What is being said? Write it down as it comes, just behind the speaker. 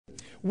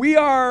We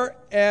are,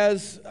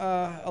 as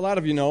a lot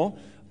of you know,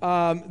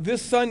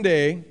 this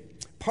Sunday,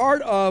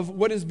 part of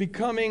what is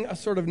becoming a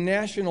sort of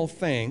national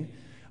thing.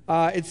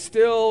 It's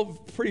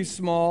still pretty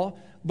small,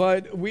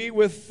 but we,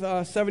 with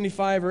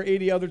 75 or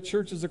 80 other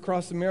churches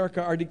across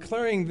America, are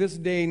declaring this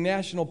day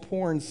National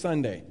Porn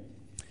Sunday.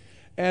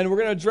 And we're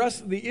going to address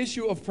the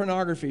issue of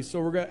pornography.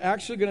 So we're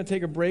actually going to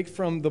take a break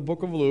from the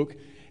book of Luke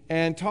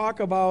and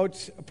talk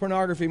about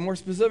pornography. More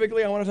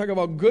specifically, I want to talk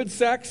about good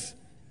sex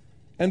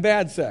and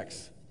bad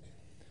sex.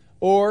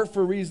 Or,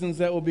 for reasons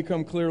that will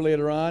become clear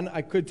later on,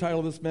 I could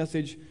title this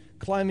message,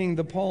 Climbing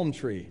the Palm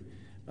Tree.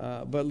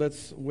 But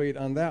let's wait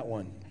on that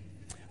one.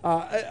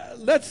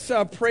 Let's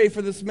pray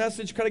for this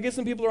message. Could I get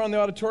some people around the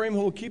auditorium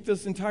who will keep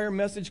this entire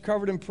message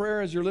covered in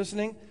prayer as you're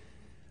listening?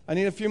 I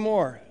need a few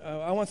more.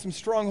 I want some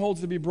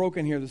strongholds to be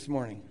broken here this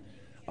morning.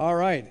 All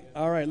right,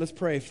 let's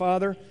pray.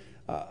 Father,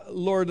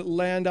 Lord,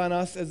 land on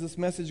us as this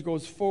message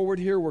goes forward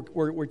here.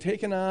 We're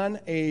taking on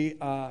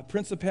a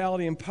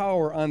principality and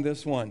power on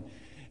this one.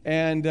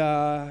 And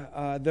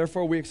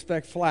therefore we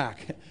expect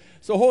flack.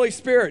 So Holy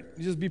Spirit,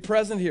 just be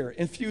present here.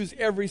 Infuse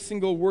every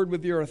single word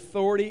with your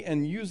authority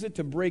and use it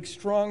to break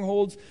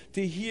strongholds,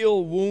 to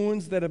heal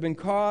wounds that have been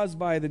caused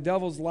by the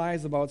devil's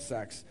lies about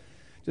sex.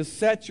 Just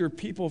set your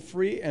people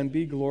free and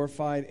be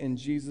glorified. In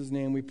Jesus'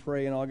 name we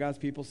pray, and all God's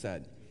people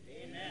said.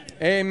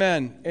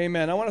 Amen.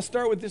 Amen. I want to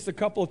start with just a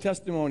couple of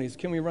testimonies.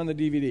 Can we run the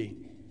DVD?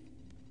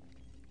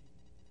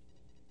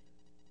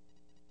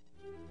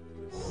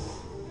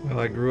 Well,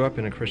 I grew up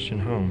in a Christian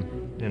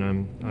home, and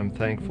I'm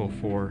thankful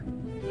for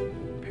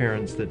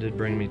parents that did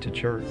bring me to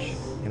church.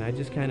 And I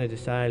just kind of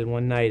decided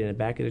one night in the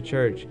back of the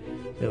church,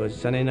 there was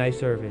Sunday night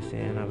service,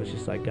 and I was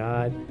just like,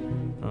 God,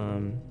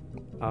 I'm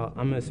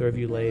gonna serve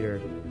you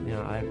later. You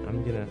know,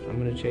 I'm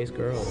gonna chase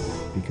girls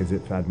because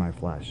it fed my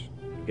flesh.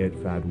 It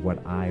fed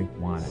what I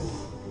wanted.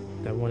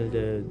 I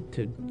wanted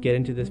to get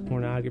into this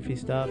pornography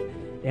stuff,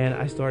 and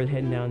I started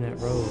heading down that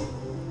road.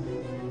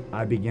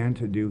 I began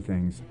to do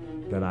things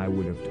that I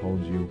would have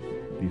told you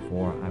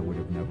before I would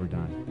have never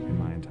done in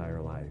my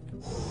entire life.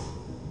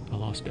 I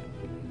lost it.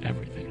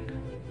 Everything.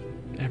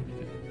 I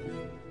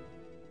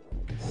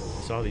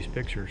saw these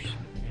pictures,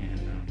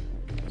 and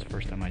it's the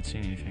first time I'd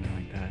seen anything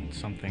like that.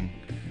 Something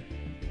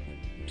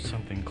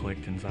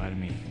clicked inside of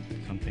me.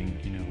 Something,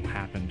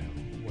 happened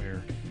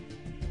where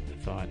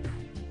I thought,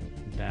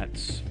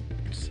 that's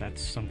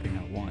something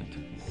I want.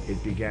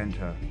 It began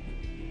to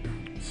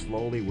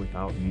slowly,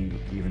 without me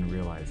even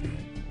realizing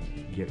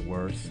it, get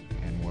worse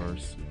and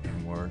worse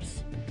and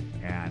worse,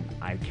 and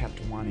I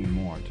kept wanting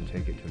more to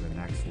take it to the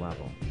next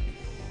level.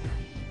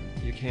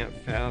 You can't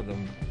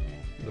fathom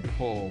the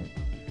pull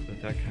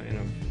that kind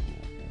of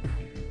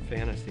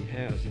fantasy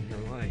has in your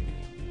life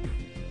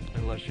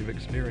unless you've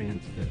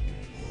experienced it.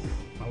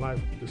 My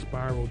life, the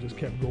spiral just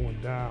kept going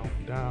down.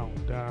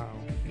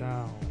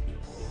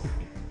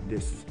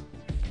 This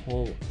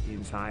pull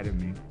inside of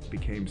me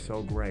became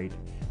so great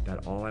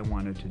that all I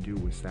wanted to do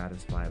was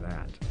satisfy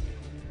that.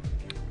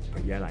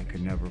 But yet I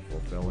could never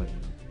fulfill it.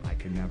 I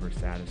could never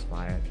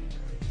satisfy it.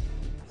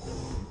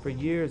 For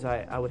years,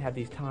 I would have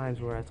these times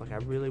where it's like I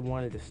really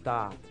wanted to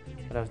stop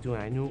what I was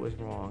doing. I knew it was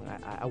wrong.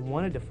 I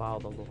wanted to follow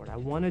the Lord. I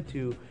wanted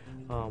to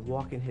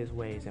walk in His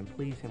ways and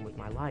please Him with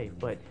my life.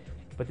 But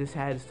this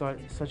had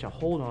such a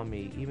hold on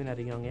me, even at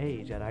a young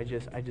age, that I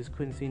just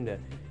couldn't seem to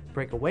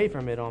break away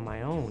from it on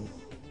my own.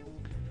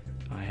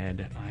 I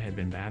had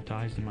been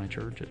baptized in my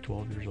church at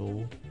 12 years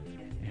old,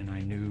 and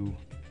I knew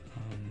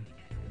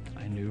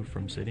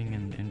from sitting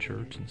in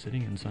church and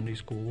sitting in Sunday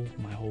school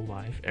my whole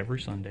life, every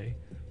Sunday,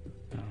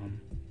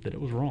 that it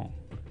was wrong.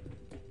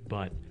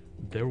 But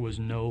there was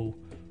no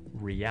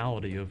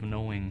reality of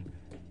knowing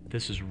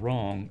this is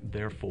wrong,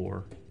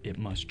 therefore it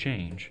must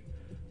change.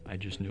 I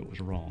just knew it was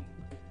wrong,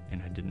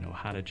 and I didn't know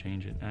how to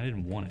change it, and I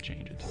didn't want to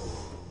change it.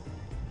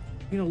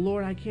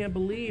 Lord, I can't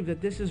believe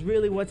that this is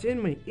really what's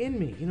in me,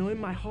 in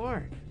my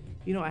heart.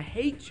 I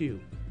hate you.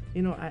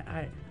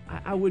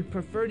 I would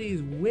prefer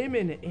these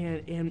women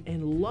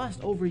and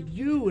lust over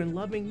you and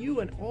loving you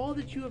and all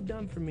that you have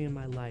done for me in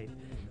my life.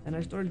 And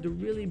I started to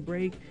really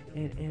break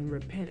and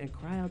repent and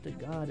cry out to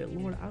God that,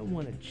 Lord, I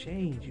want to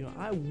change.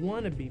 I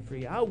want to be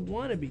free. I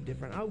want to be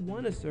different. I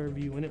want to serve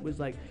you. And it was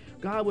like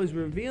God was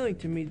revealing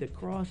to me the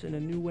cross in a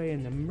new way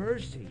and the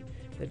mercy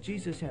that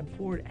Jesus had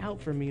poured out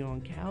for me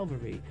on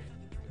Calvary.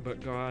 But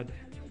God,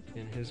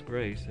 in His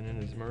grace and in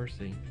His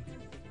mercy,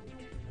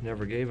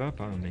 never gave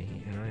up on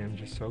me, and I am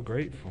just so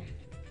grateful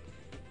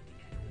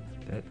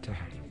that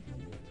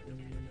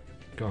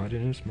God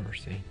in His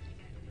mercy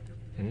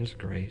and His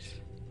grace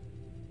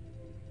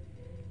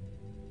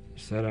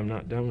said, I'm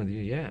not done with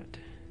you yet.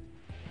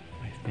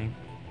 I think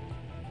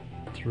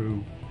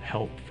through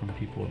help from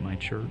people at my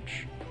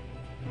church,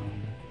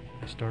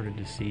 I started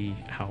to see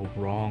how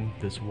wrong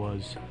this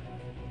was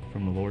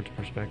from the Lord's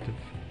perspective.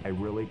 I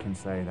really can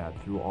say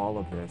that through all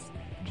of this,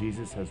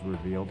 Jesus has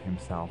revealed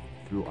Himself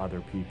through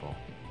other people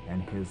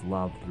and His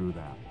love through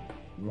that.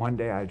 One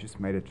day I just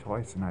made a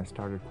choice and I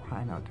started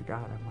crying out to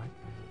God. I'm like,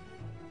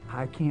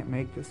 I can't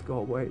make this go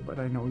away, but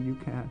I know you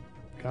can.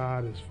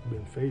 God has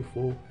been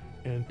faithful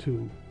and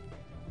to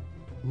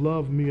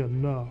love me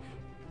enough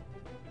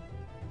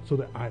so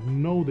that I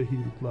know that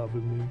he's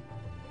loving me,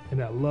 and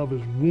that love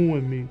is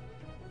wooing me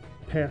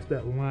past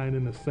that line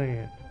in the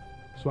sand.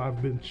 So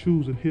I've been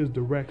choosing his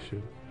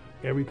direction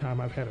every time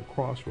I've had a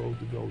crossroad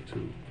to go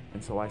to.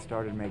 And so I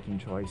started making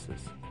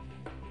choices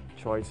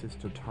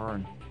to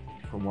turn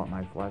from what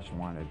my flesh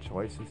wanted,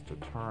 choices to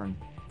turn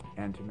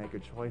and to make a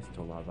choice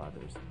to love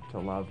others, to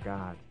love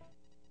God.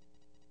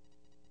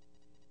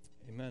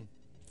 Amen.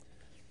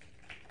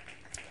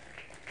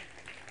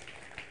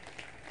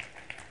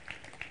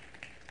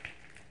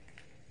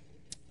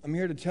 I'm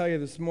here to tell you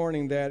this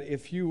morning that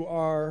if you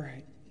are,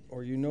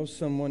 or you know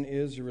someone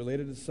is, you're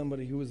related to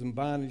somebody who is in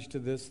bondage to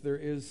this,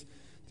 there's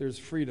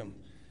freedom.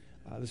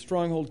 The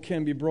stronghold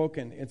can be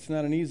broken. It's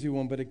not an easy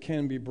one, but it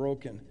can be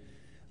broken.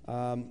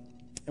 And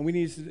we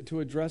need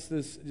to address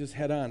this just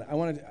head on. I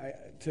wanted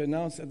to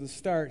announce at the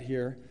start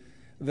here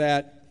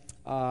that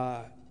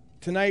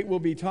tonight we'll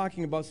be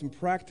talking about some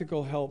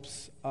practical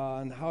helps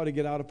on how to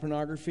get out of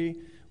pornography.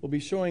 We'll be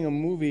showing a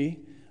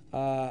movie,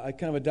 a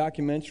kind of a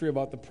documentary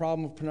about the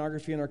problem of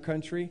pornography in our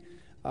country.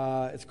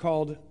 It's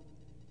called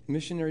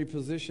Missionary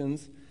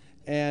Positions,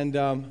 and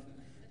then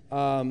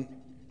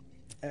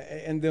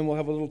we'll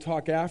have a little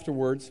talk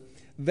afterwards.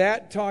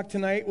 That talk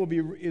tonight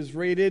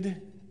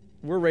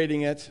we're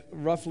rating it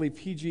roughly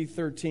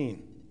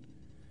PG-13.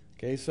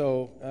 Okay,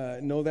 so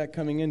know that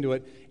coming into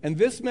it. And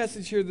this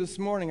message here this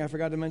morning, I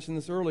forgot to mention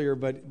this earlier,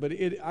 but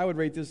I would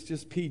rate this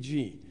just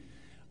PG.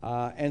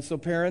 And so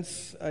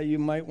parents, you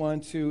might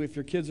want to, if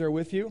your kids are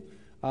with you,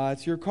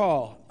 it's your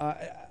call.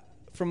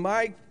 From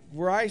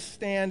where I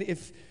stand,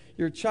 if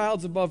your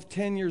child's above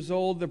 10 years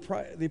old,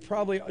 they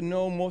probably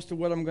know most of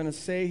what I'm going to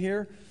say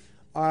here.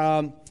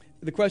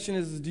 The question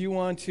is, do you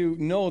want to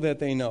know that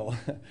they know?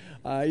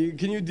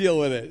 Can you deal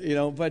with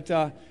it?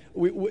 But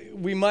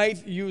we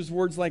might use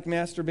words like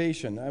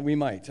masturbation. We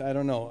might. I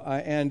don't know.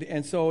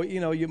 And so,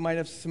 you might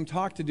have some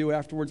talk to do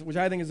afterwards, which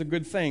I think is a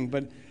good thing.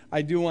 But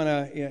I do want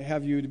to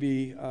have you to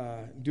be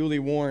duly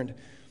warned.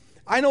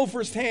 I know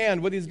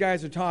firsthand what these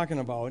guys are talking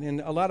about,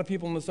 and a lot of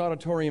people in this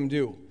auditorium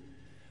do.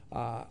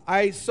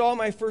 I saw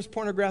my first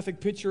pornographic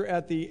picture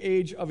at the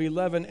age of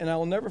 11, and I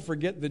will never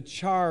forget the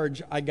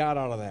charge I got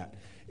out of that.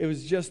 It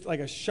was just like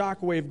a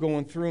shockwave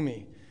going through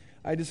me.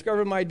 I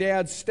discovered my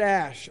dad's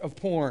stash of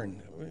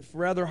porn,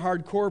 rather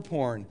hardcore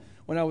porn,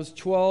 when I was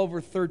 12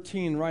 or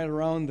 13, right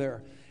around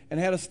there, and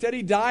had a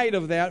steady diet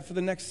of that for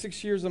the next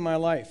 6 years of my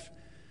life.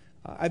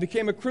 I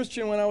became a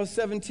Christian when I was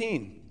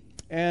 17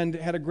 and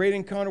had a great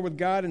encounter with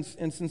God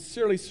and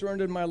sincerely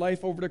surrendered my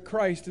life over to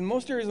Christ. And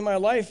most areas of my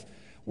life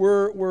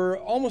were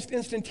almost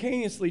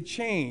instantaneously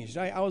changed.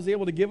 I was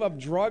able to give up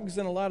drugs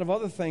and a lot of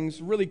other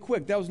things really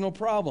quick. That was no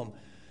problem.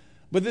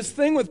 But this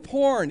thing with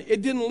porn,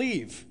 it didn't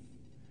leave.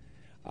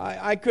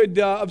 I could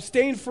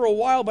abstain for a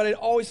while, but I'd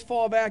always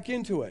fall back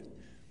into it.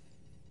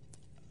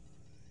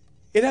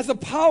 It has a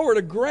power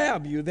to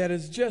grab you that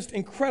is just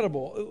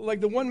incredible.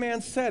 Like the one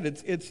man said,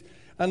 it's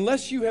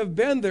unless you have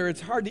been there,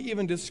 it's hard to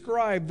even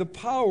describe the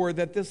power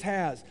that this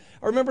has.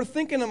 I remember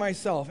thinking to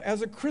myself,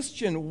 as a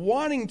Christian,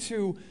 wanting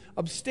to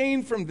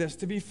abstain from this,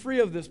 to be free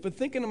of this, but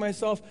thinking to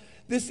myself,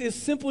 this is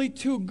simply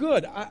too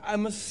good.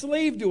 I'm a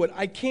slave to it.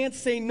 I can't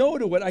say no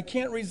to it. I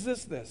can't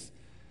resist this.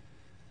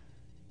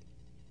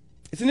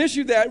 It's an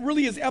issue that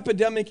really is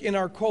epidemic in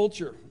our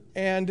culture,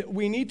 and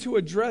we need to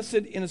address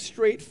it in a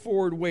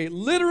straightforward way.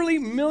 Literally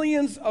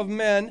millions of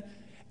men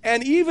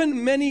and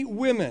even many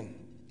women.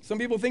 Some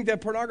people think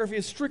that pornography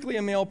is strictly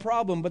a male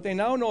problem, but they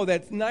now know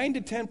that 9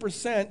 to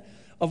 10%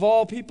 of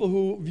all people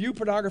who view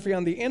pornography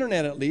on the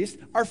internet, at least,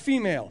 are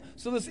female.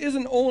 So this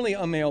isn't only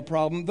a male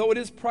problem, though it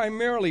is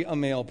primarily a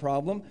male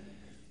problem.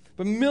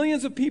 But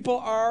millions of people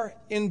are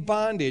in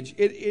bondage.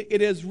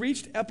 It has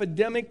reached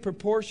epidemic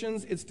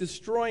proportions. It's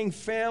destroying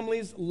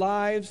families,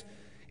 lives.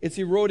 It's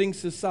eroding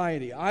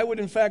society. I would,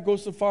 in fact, go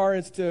so far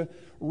as to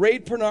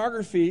rate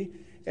pornography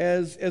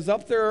as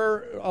up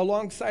there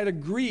alongside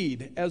of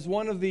greed as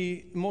one of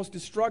the most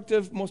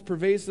destructive, most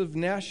pervasive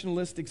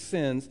nationalistic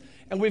sins.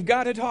 And we've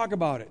got to talk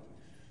about it.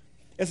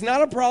 It's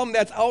not a problem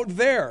that's out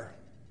there.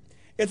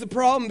 It's a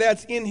problem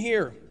that's in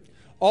here.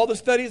 All the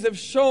studies have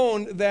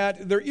shown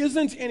that there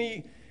isn't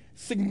any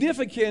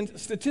significant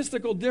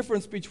statistical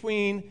difference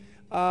between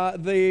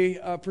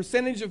the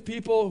percentage of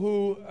people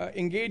who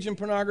engage in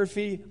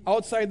pornography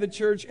outside the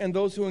church and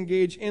those who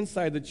engage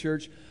inside the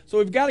church. So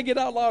we've got to get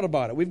out loud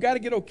about it. We've got to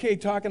get okay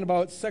talking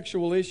about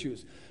sexual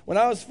issues. When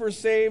I was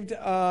first saved,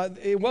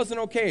 it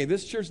wasn't okay.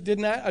 This church did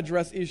not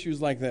address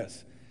issues like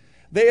this.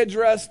 They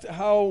addressed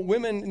how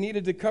women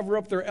needed to cover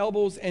up their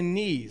elbows and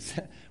knees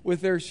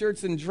with their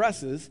shirts and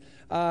dresses,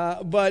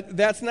 but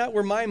that's not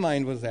where my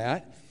mind was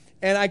at.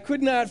 And I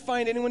could not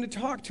find anyone to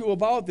talk to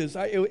about this.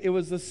 It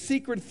was a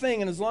secret thing,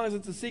 and as long as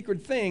it's a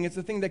secret thing, it's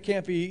a thing that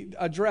can't be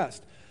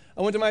addressed.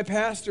 I went to my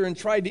pastor and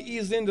tried to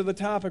ease into the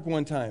topic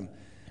one time.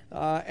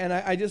 And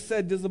I just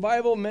said, does the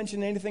Bible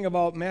mention anything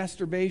about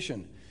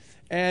masturbation?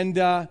 And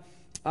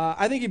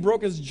I think he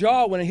broke his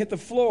jaw when it hit the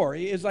floor.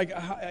 It's like,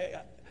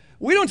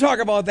 We don't talk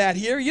about that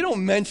here. You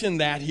don't mention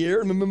that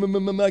here. He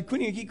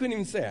couldn't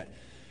even say it.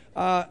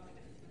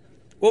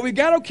 Well, we've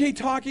got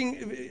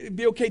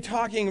be okay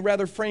talking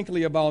rather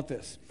frankly about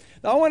this.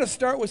 Now, I want to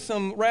start with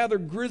some rather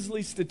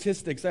grisly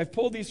statistics. I've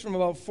pulled these from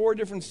about 4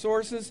 different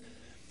sources.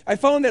 I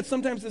found that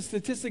sometimes the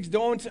statistics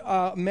don't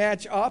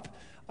match up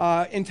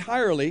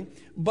entirely,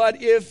 but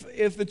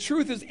if the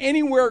truth is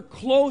anywhere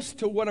close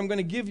to what I'm going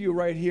to give you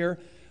right here,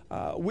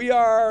 we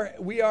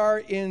are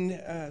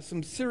in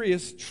some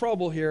serious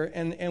trouble here,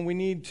 and we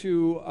need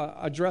to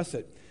address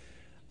it.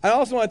 I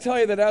also want to tell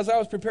you that as I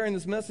was preparing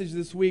this message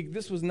this week,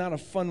 this was not a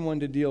fun one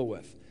to deal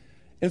with.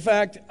 In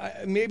fact,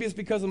 maybe it's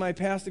because of my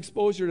past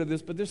exposure to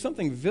this, but there's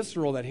something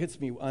visceral that hits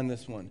me on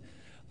this one.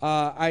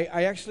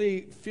 I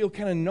actually feel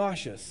kind of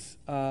nauseous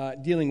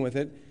dealing with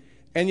it,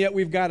 and yet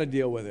we've got to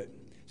deal with it.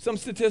 Some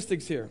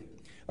statistics here.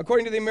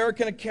 According to the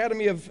American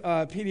Academy of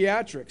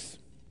Pediatrics,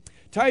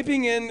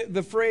 typing in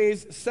the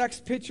phrase sex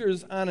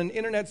pictures on an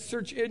internet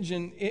search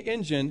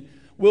engine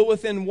will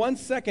within 1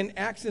 second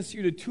access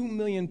you to 2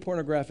 million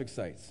pornographic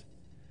sites.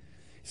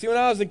 See, when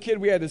I was a kid,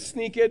 we had to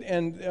sneak it,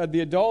 and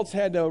the adults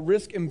had to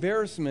risk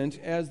embarrassment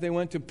as they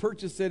went to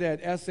purchase it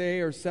at SA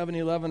or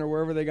 7-Eleven or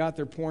wherever they got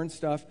their porn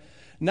stuff.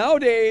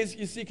 Nowadays,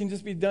 you see, it can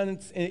just be done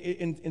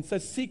in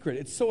such secret.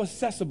 It's so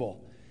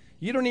accessible.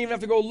 You don't even have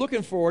to go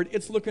looking for it.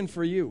 It's looking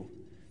for you.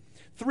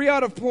 3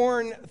 out of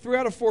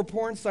 4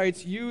 porn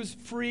sites use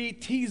free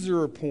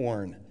teaser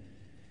porn,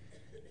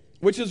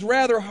 which is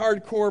rather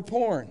hardcore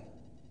porn.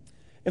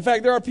 In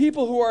fact, there are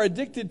people who are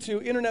addicted to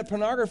internet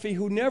pornography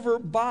who never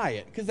buy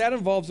it, because that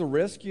involves a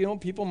risk. You know,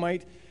 people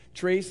might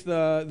trace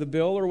the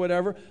bill or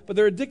whatever, but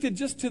they're addicted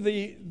just to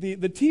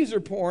the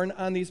teaser porn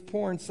on these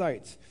porn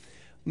sites.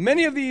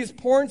 Many of these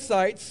porn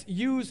sites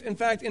use, in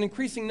fact, an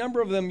increasing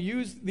number of them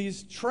use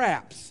these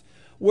traps,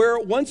 where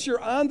once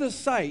you're on the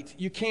site,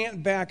 you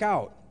can't back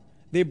out.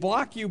 They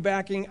block you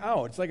backing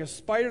out. It's like a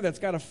spider that's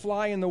got to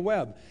fly in the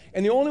web.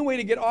 And the only way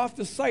to get off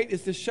the site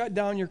is to shut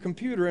down your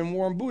computer and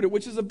warm boot it,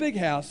 which is a big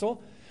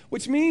hassle,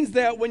 which means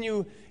that when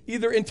you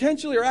either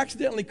intentionally or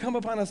accidentally come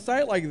upon a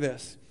site like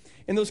this,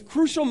 in those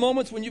crucial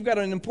moments when you've got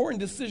an important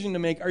decision to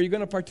make, are you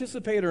going to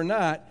participate or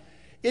not,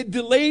 it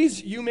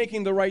delays you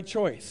making the right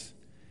choice.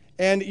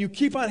 And you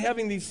keep on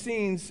having these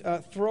scenes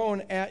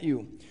thrown at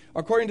you.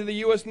 According to the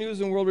U.S.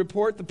 News and World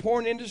Report, the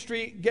porn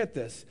industry, get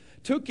this,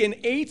 took in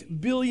 $8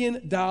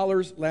 billion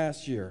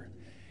last year.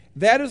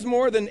 That is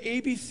more than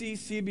ABC,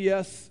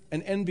 CBS,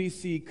 and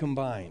NBC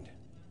combined.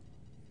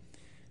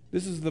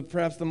 This is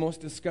perhaps the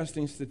most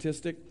disgusting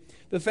statistic.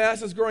 The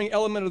fastest growing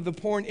element of the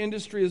porn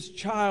industry is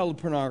child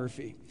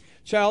pornography.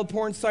 Child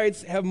porn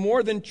sites have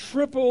more than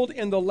tripled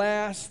in the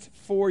last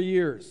 4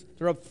 years.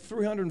 They're up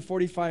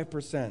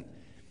 345%.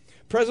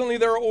 Presently,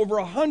 there are over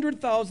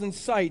 100,000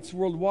 sites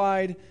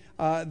worldwide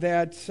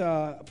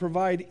that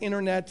provide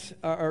internet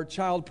or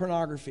child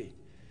pornography.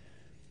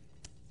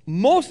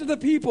 Most of the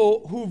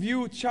people who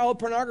view child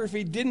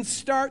pornography didn't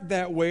start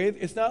that way.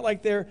 It's not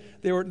like they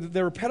were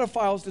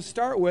pedophiles to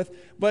start with,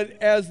 but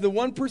as the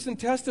one person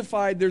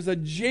testified, there's a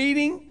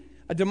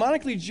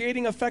demonically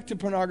jading effect to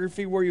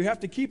pornography where you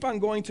have to keep on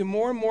going to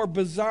more and more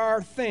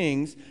bizarre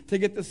things to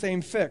get the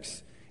same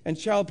fix. And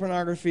child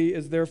pornography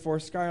is therefore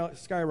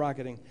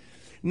skyrocketing.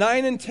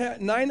 9 in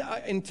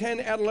 10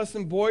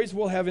 adolescent boys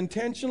will have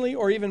intentionally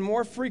or even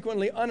more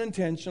frequently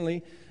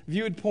unintentionally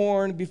viewed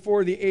porn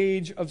before the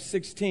age of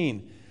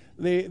 16.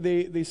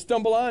 They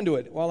stumble onto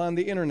it while on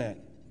the internet.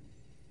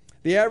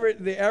 The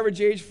average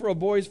age for a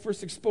boy's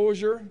first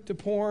exposure to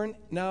porn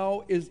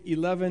now is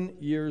 11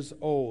 years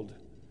old.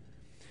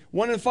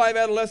 1 in 5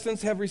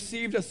 adolescents have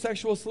received a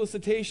sexual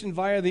solicitation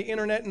via the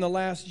internet in the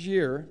last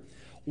year.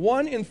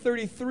 1 in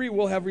 33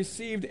 will have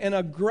received an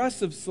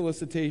aggressive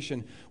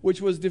solicitation,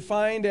 which was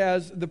defined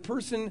as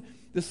the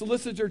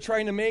solicitor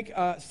trying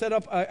to set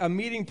up a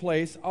meeting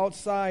place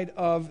outside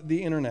of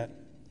the internet.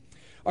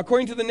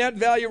 According to the Net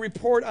Value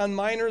report on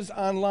minors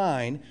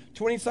online,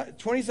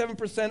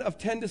 27% of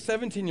 10 to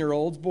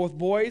 17-year-olds, both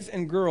boys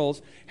and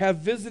girls,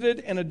 have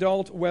visited an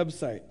adult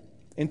website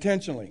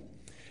intentionally.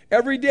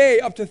 Every day,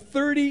 up to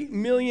 30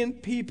 million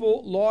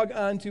people log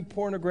on to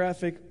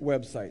pornographic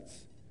websites.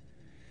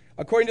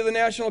 According to the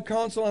National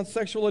Council on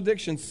Sexual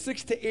Addiction,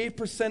 6 to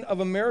 8% of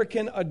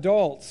American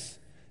adults,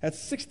 that's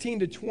 16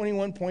 to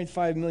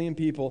 21.5 million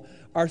people,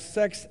 are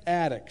sex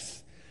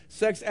addicts.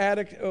 Sex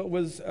addict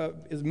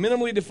is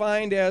minimally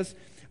defined as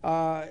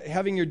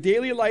having your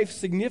daily life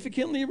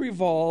significantly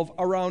revolve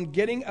around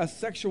getting a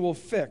sexual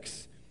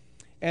fix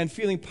and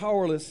feeling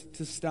powerless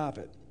to stop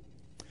it.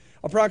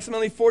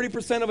 Approximately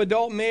 40% of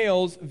adult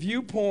males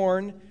viewed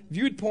porn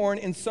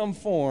in some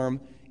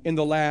form in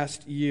the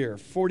last year.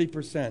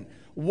 40%.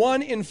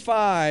 1 in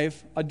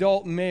 5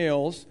 adult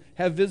males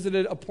have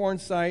visited a porn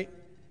site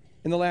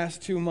in the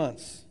last 2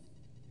 months.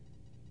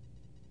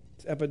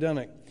 It's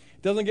epidemic.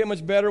 It doesn't get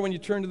much better when you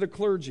turn to the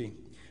clergy.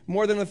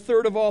 More than a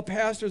third of all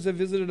pastors have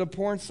visited a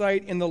porn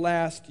site in the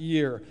last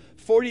year.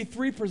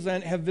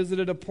 43% have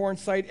visited a porn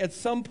site at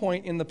some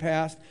point in the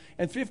past,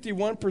 and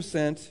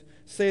 51%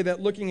 say that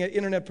looking at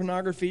internet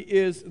pornography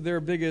is their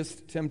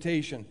biggest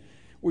temptation.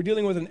 We're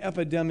dealing with an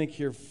epidemic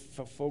here,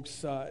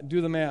 folks.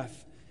 Do the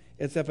math.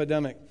 It's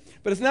epidemic.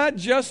 But it's not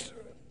just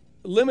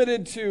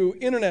limited to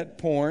internet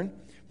porn.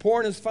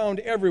 Porn is found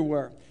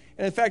everywhere.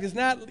 And in fact, it's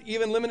not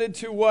even limited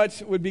to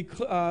what would be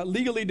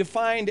legally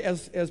defined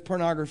as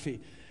pornography.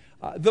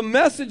 The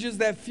messages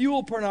that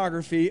fuel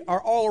pornography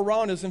are all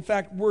around us. In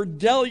fact, we're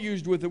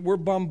deluged with it. We're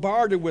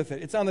bombarded with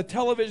it. It's on the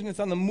television. It's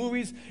on the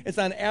movies. It's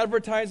on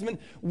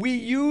advertisement. We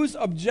use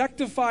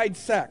objectified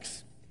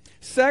sex.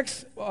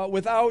 Sex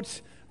without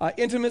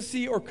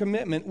intimacy or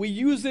commitment. We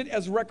use it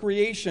as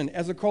recreation,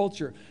 as a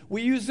culture.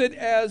 We use it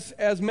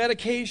as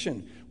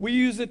medication. We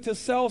use it to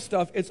sell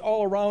stuff. It's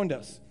all around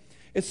us.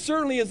 It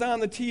certainly is on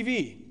the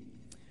TV.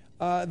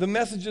 The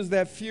messages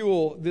that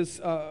fuel this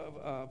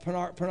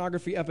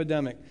pornography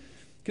epidemic.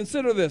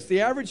 Consider this.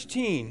 The average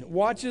teen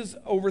watches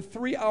over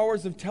 3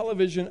 hours of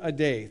television a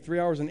day. 3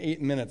 hours and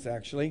 8 minutes,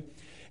 actually.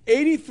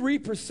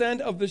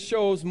 83% of the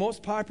shows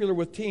most popular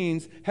with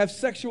teens have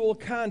sexual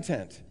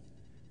content.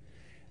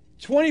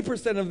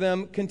 20% of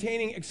them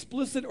containing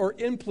explicit or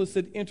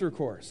implicit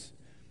intercourse.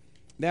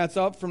 That's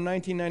up from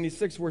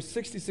 1996, where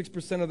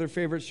 66% of their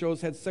favorite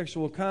shows had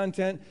sexual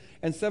content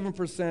and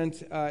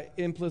 7%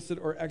 implicit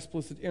or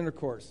explicit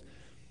intercourse.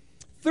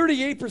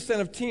 38%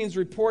 of teens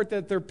report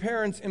that their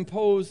parents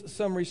impose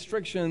some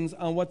restrictions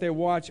on what they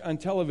watch on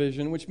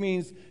television, which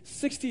means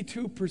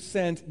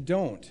 62%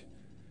 don't.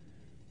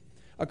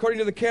 According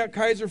to the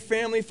Kaiser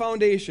Family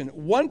Foundation,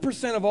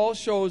 1% of all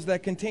shows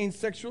that contain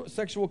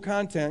sexual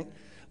content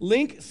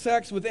link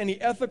sex with any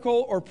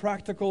ethical or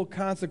practical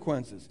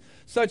consequences,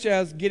 such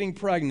as getting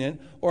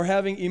pregnant or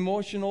having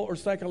emotional or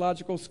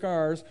psychological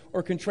scars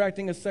or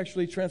contracting a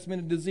sexually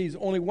transmitted disease.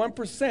 Only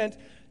 1%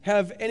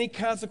 have any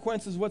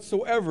consequences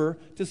whatsoever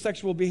to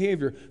sexual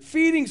behavior,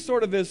 feeding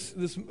sort of this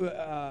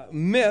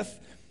myth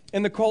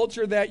in the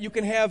culture that you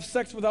can have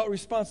sex without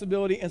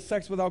responsibility and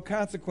sex without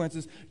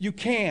consequences. You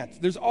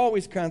can't. There's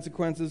always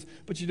consequences,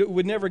 but you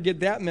would never get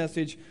that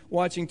message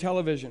watching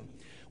television.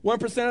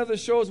 1% of the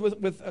shows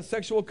with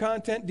sexual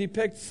content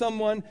depict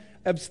someone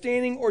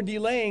abstaining or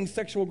delaying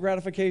sexual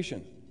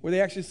gratification, where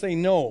they actually say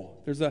no.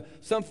 There's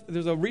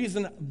a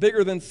reason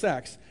bigger than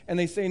sex, and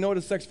they say no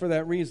to sex for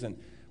that reason.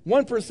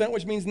 1%,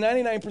 which means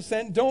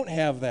 99%, don't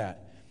have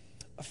that,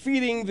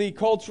 feeding the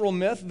cultural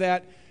myth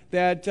that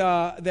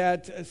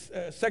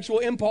sexual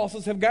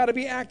impulses have got to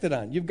be acted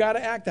on. You've got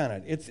to act on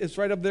it. It's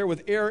right up there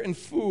with air and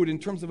food in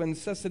terms of a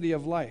necessity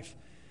of life.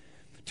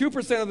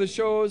 2% of the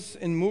shows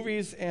in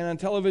movies and on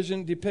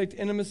television depict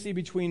intimacy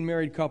between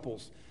married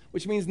couples,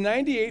 which means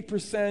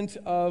 98%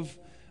 of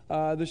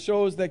the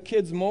shows that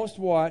kids most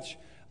watch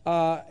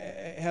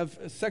have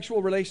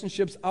sexual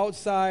relationships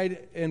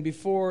outside and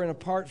before and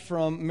apart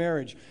from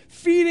marriage,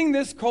 feeding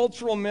this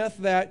cultural myth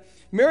that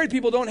married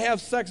people don't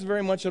have sex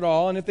very much at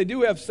all, and if they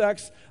do have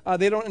sex,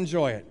 they don't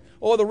enjoy it.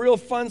 Oh, the real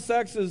fun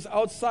sex is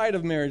outside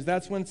of marriage.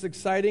 That's when it's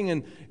exciting,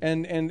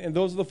 and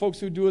those are the folks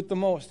who do it the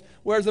most.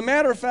 Whereas, as a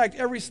matter of fact,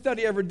 every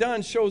study ever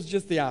done shows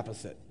just the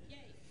opposite.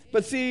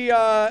 But see,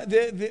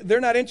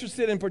 they're not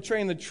interested in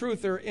portraying the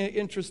truth. They're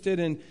interested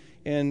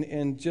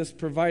in just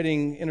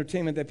providing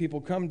entertainment that people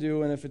come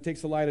to, and if it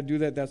takes a lie to do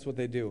that, that's what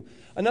they do.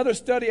 Another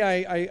study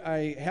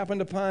I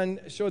happened upon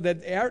showed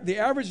that the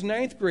average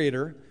ninth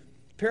grader,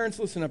 parents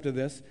listen up to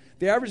this,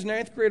 the average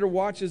ninth grader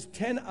watches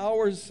 10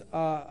 hours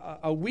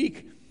a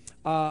week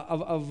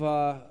of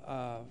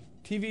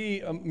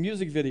TV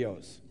music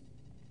videos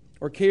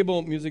or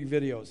cable music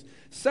videos.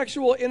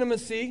 Sexual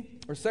intimacy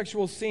or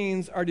sexual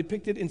scenes are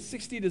depicted in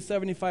 60 to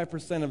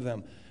 75% of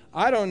them.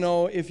 I don't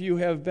know if you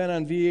have been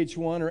on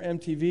VH1 or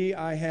MTV.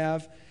 I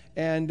have,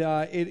 and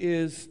it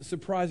is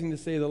surprising to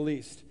say the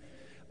least.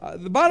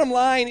 The bottom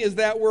line is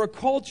that we're a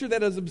culture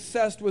that is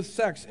obsessed with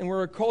sex, and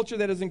we're a culture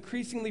that is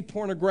increasingly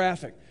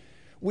pornographic.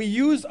 We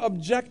use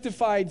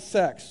objectified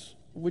sex,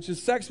 which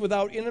is sex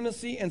without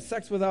intimacy and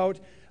sex without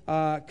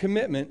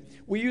commitment.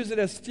 We use it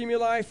as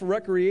stimuli for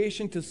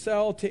recreation, to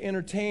sell, to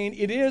entertain.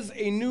 It is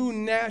a new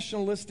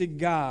nationalistic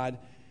god,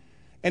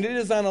 and it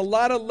is on a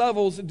lot of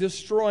levels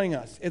destroying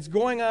us. It's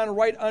going on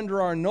right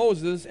under our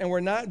noses, and we're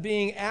not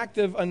being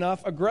active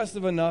enough,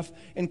 aggressive enough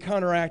in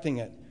counteracting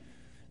it.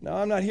 Now,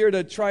 I'm not here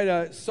to try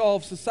to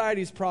solve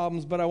society's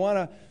problems, but I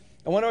want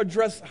to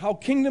address how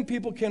kingdom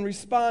people can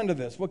respond to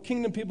this, what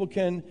kingdom people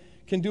can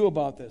do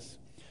about this.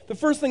 The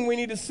first thing we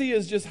need to see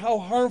is just how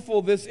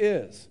harmful this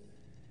is.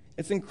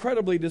 It's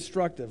incredibly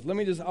destructive. Let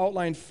me just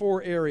outline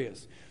 4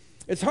 areas.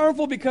 It's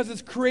harmful because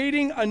it's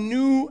creating a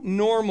new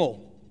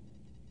normal.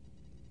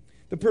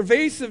 The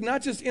pervasive,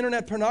 not just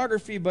internet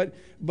pornography, but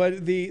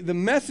the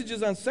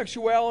messages on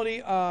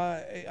sexuality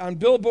on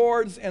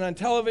billboards and on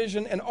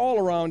television and all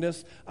around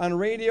us, on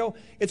radio,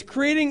 it's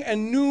creating a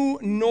new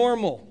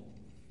normal.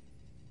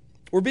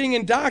 We're being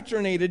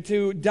indoctrinated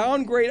to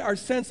downgrade our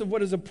sense of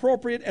what is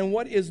appropriate and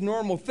what is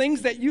normal.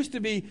 Things that used to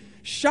be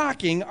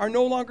shocking are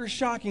no longer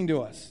shocking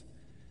to us.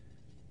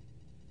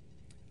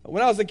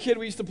 When I was a kid,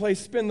 we used to play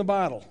Spin the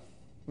Bottle.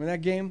 Remember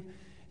that game?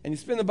 And you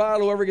spin the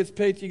bottle, whoever gets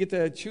picked, you get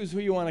to choose who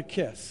you want to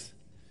kiss.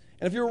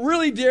 And if you're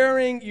really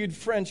daring, you'd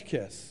French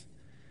kiss.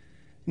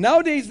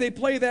 Nowadays, they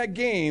play that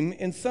game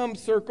in some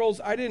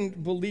circles. I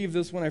didn't believe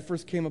this when I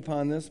first came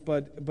upon this,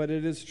 but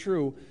it is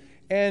true.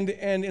 And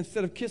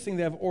instead of kissing,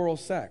 they have oral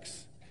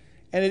sex.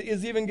 And it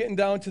is even getting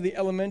down to the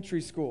elementary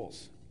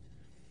schools.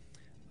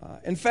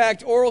 In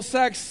fact, oral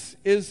sex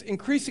is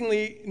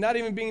increasingly not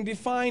even being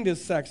defined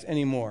as sex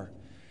anymore.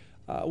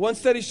 One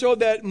study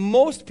showed that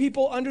most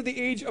people under the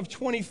age of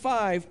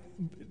 25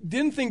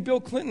 didn't think Bill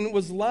Clinton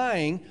was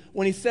lying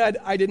when he said,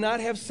 "I did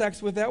not have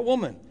sex with that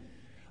woman."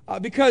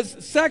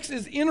 Because sex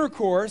is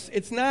intercourse.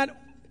 It's not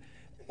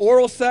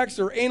oral sex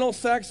or anal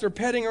sex or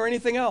petting or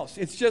anything else.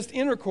 It's just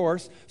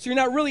intercourse. So you're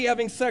not really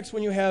having sex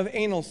when you have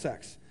anal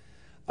sex.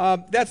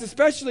 That's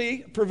especially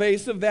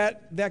pervasive.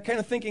 That kind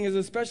of thinking is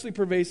especially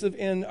pervasive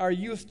in our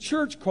youth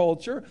church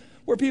culture,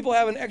 where people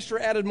have an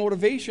extra added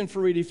motivation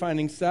for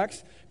redefining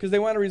sex because they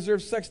want to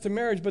reserve sex to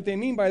marriage, but they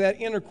mean by that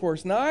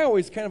intercourse. Now, I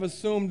always kind of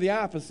assumed the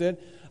opposite.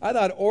 I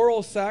thought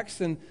oral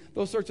sex and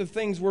those sorts of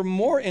things were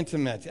more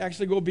intimate,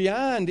 actually go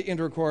beyond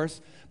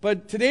intercourse.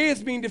 But today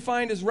it's being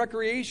defined as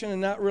recreation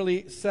and not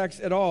really sex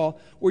at all.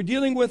 We're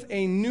dealing with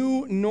a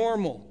new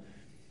normal.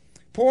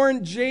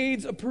 Porn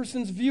jades a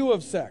person's view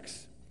of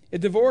sex.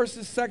 It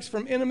divorces sex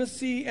from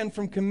intimacy and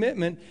from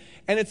commitment,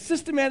 and it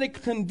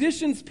systematically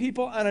conditions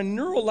people on a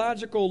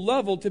neurological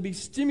level to be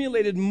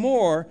stimulated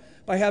more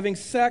by having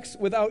sex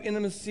without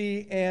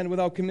intimacy and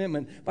without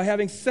commitment, by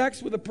having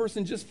sex with a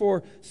person just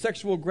for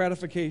sexual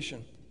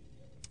gratification.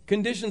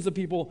 Conditions the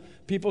people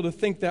to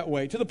think that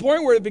way, to the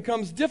point where it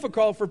becomes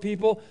difficult for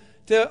people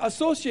to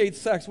associate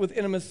sex with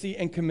intimacy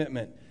and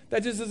commitment.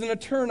 That just isn't a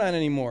turn on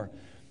anymore.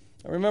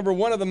 I remember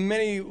one of the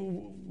many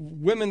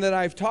women that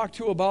I've talked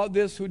to about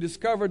this who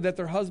discovered that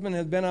their husband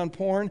had been on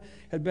porn,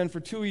 had been for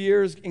 2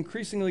 years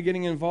increasingly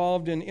getting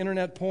involved in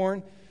internet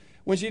porn.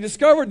 When she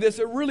discovered this,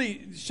 it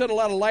really shed a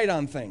lot of light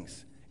on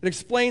things. It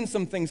explained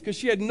some things because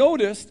she had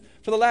noticed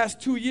for the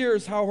last 2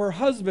 years how her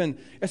husband,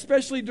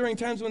 especially during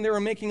times when they were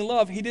making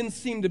love, he didn't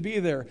seem to be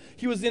there.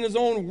 He was in his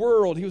own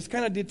world. He was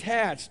kind of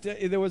detached.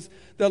 There was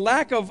the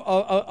lack of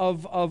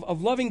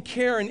loving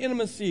care and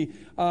intimacy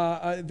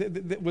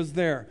that was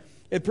there.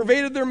 It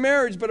pervaded their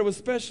marriage, but it was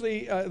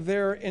especially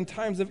there in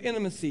times of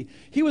intimacy.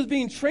 He was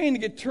being trained to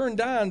get turned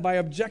on by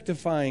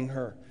objectifying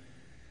her.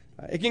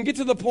 It can get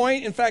to the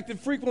point, in fact, it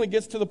frequently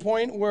gets to the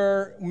point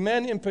where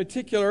men in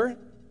particular,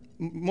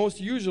 most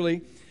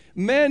usually,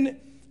 men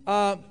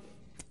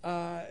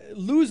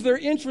lose their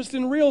interest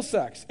in real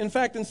sex. In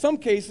fact, in some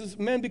cases,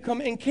 men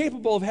become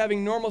incapable of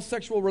having normal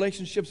sexual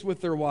relationships with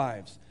their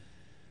wives.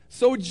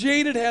 So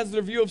jaded has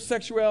their view of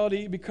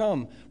sexuality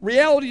become.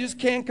 Reality just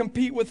can't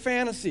compete with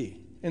fantasy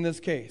in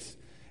this case.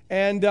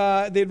 And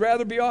they'd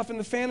rather be off in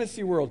the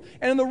fantasy world.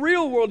 And in the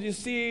real world, you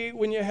see,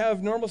 when you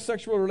have normal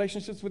sexual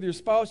relationships with your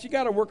spouse, you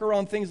got to work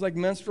around things like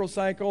menstrual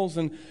cycles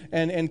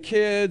and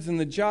kids and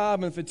the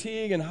job and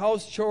fatigue and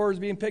house chores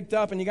being picked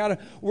up. And you got to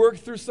work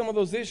through some of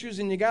those issues,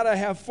 and you got to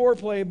have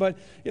foreplay. But,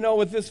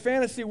 with this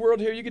fantasy world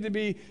here, you get to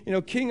be,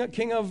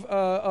 king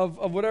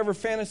of whatever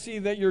fantasy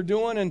that you're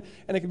doing. And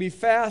it can be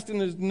fast,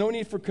 and there's no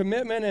need for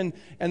commitment.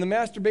 And the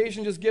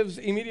masturbation just gives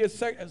immediate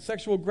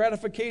sexual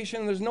gratification,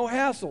 and there's no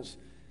hassles.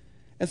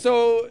 And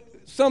so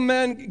some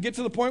men get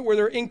to the point where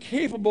they're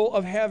incapable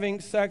of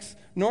having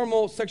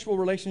normal sexual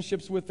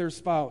relationships with their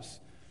spouse.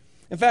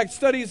 In fact,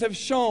 studies have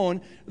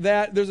shown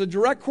that there's a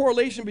direct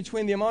correlation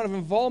between the amount of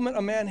involvement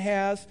a man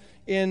has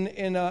in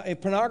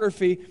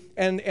pornography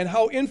and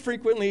how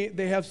infrequently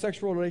they have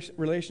sexual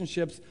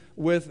relationships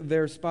with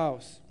their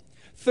spouse.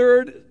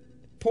 Third,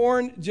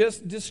 porn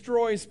just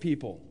destroys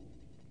people.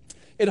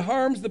 It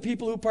harms the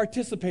people who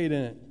participate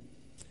in it.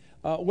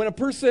 When a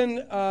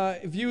person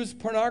views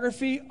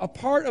pornography, a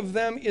part of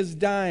them is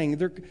dying.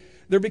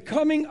 They're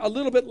becoming a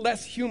little bit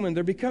less human.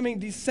 They're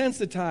becoming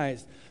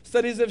desensitized.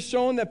 Studies have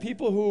shown that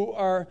people who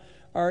are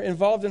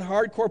involved in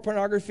hardcore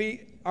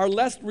pornography are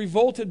less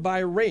revolted by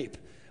rape.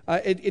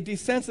 It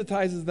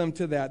desensitizes them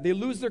to that. They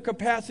lose their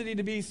capacity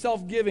to be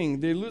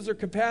self-giving. They lose their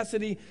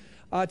capacity,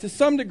 to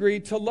some degree,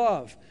 to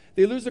love.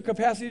 They lose their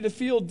capacity to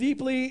feel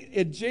deeply.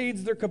 It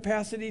jades their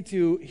capacity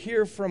to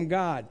hear from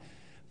God.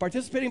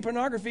 Participating in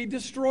pornography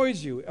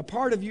destroys you. A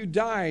part of you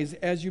dies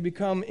as you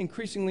become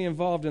increasingly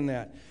involved in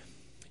that.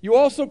 You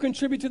also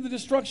contribute to the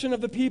destruction of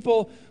the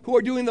people who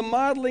are doing the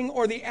modeling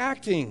or the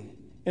acting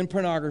in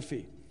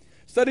pornography.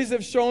 Studies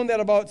have shown that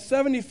about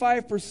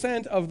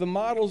 75% of the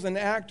models and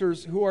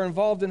actors who are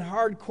involved in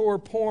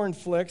hardcore porn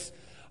flicks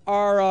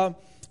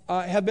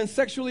have been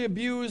sexually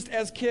abused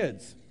as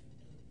kids.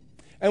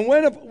 And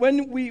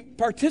when we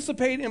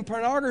participate in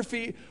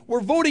pornography, we're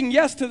voting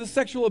yes to the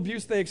sexual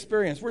abuse they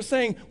experience. We're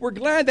saying we're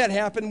glad that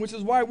happened, which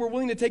is why we're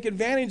willing to take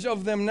advantage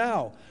of them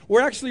now.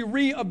 We're actually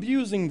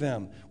re-abusing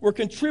them. We're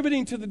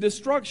contributing to the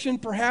destruction,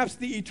 perhaps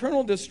the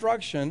eternal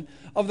destruction,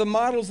 of the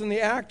models and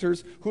the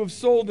actors who have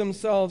sold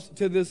themselves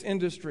to this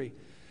industry.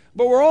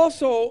 But we're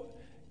also,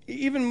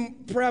 even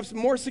perhaps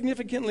more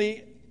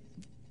significantly,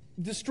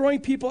 destroying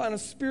people on a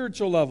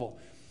spiritual level.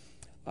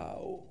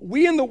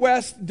 We in the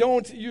West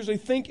don't usually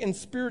think in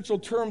spiritual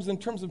terms, in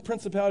terms of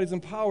principalities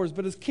and powers,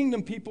 but as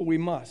kingdom people we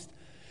must.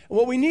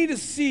 What we need to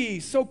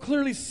see, so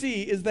clearly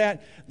see, is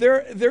that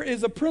there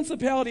is a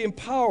principality and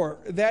power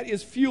that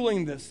is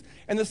fueling this.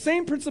 And the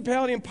same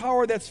principality and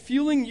power that's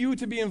fueling you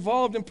to be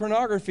involved in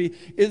pornography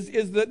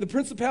is the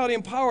principality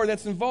and power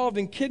that's involved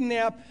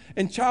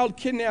in child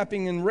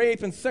kidnapping and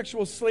rape and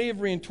sexual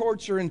slavery and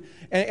torture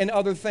and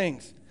other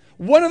things.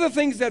 One of the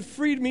things that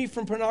freed me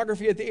from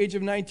pornography at the age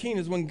of 19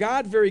 is when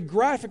God very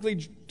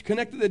graphically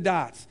connected the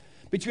dots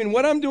between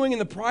what I'm doing in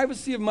the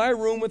privacy of my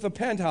room with a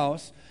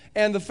penthouse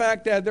and the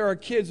fact that there are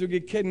kids who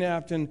get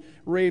kidnapped and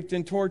raped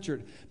and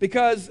tortured.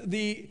 Because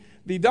the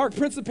dark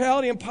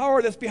principality and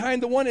power that's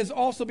behind the one is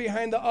also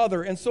behind the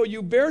other. And so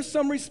you bear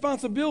some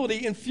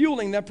responsibility in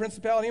fueling that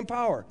principality and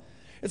power.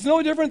 It's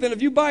no different than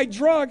if you buy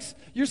drugs,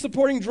 you're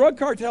supporting drug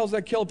cartels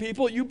that kill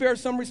people, you bear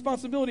some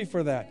responsibility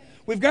for that.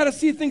 We've got to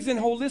see things in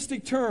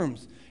holistic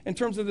terms, in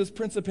terms of this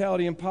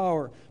principality and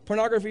power.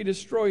 Pornography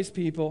destroys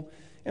people,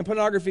 and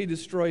pornography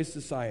destroys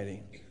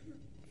society.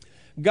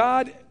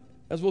 God,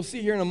 as we'll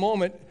see here in a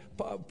moment,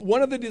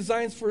 one of the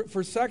designs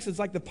for sex is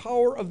like the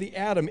power of the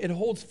atom. It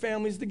holds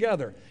families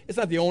together. It's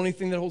not the only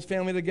thing that holds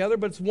family together,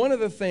 but it's one of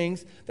the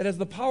things that has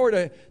the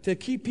power to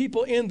keep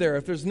people in there.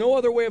 If there's no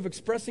other way of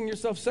expressing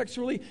yourself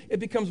sexually, it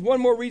becomes one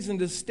more reason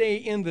to stay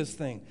in this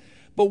thing.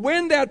 But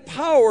when that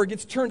power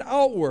gets turned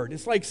outward,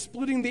 it's like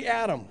splitting the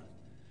atom.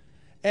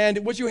 And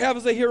what you have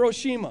is a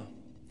Hiroshima.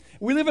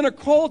 We live in a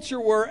culture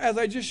where, as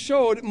I just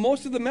showed,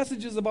 most of the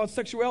messages about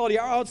sexuality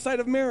are outside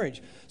of marriage.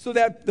 So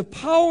that the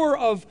power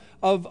of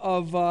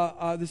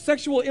the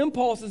sexual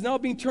impulse is now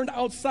being turned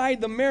outside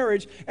the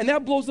marriage, and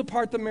that blows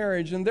apart the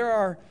marriage. And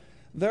there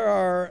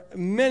are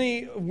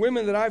many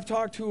women that I've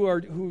talked to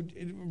who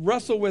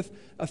wrestle with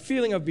a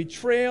feeling of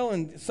betrayal,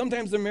 and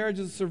sometimes their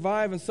marriages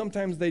survive and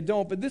sometimes they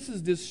don't. But this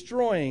is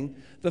destroying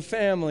the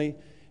family. And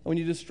when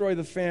you destroy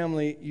the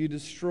family, you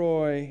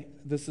destroy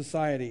the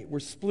society. We're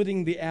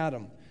splitting the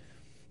atom.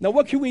 Now,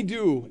 what can we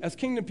do as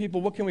kingdom people?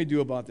 What can we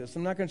do about this?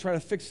 I'm not going to try to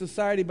fix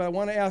society, but I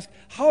want to ask,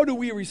 how do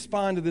we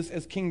respond to this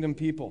as kingdom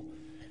people?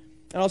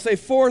 And I'll say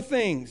 4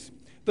 things.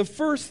 The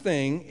first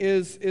thing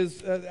is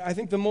I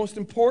think, the most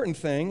important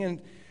thing,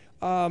 and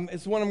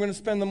it's one I'm going to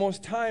spend the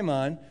most time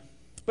on,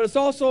 but it's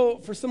also,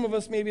 for some of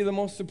us, maybe the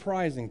most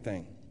surprising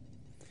thing.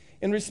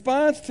 In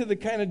response to the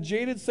kind of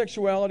jaded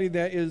sexuality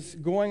that is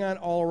going on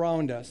all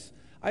around us,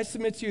 I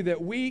submit to you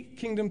that we,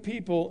 kingdom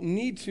people,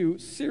 need to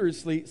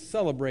seriously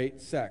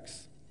celebrate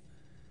sex.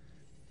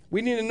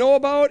 We need to know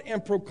about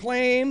and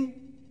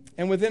proclaim,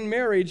 and within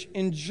marriage,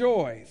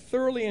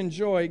 thoroughly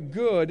enjoy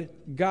good,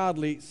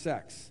 godly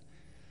sex.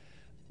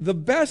 The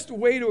best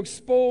way to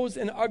expose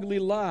an ugly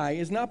lie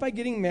is not by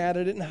getting mad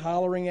at it and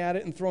hollering at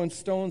it and throwing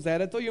stones at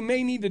it, though you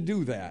may need to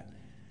do that.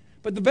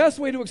 But the best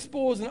way to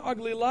expose an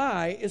ugly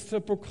lie is to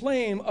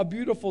proclaim a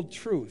beautiful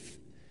truth.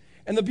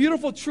 And the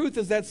beautiful truth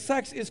is that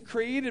sex is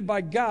created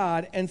by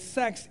God and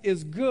sex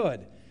is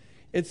good.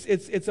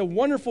 It's a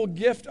wonderful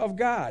gift of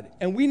God,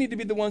 and we need to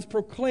be the ones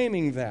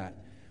proclaiming that.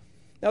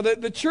 Now,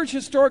 the church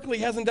historically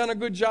hasn't done a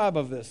good job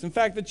of this. In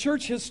fact, the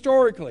church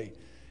historically,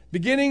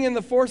 beginning in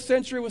the 4th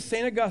century with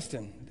St.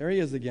 Augustine, there he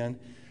is again,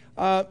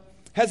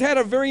 has had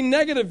a very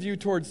negative view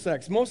towards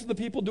sex. Most of the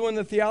people doing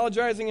the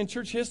theologizing in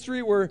church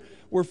history were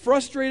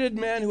frustrated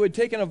men who had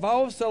taken a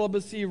vow of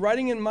celibacy,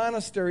 writing in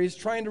monasteries,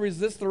 trying to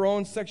resist their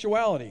own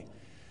sexuality.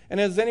 And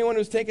as anyone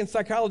who's taken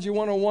Psychology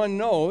 101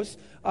 knows,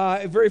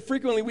 very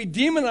frequently we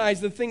demonize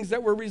the things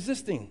that we're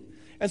resisting.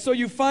 And so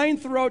you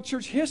find throughout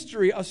church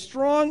history a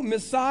strong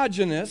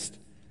misogynist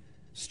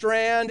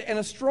strand and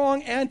a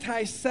strong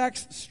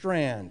anti-sex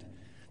strand.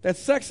 That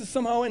sex is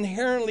somehow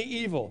inherently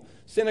evil.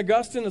 St.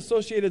 Augustine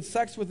associated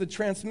sex with the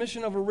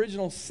transmission of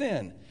original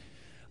sin.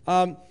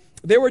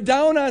 They were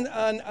down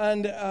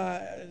on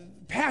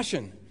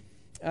passion,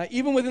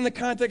 even within the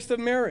context of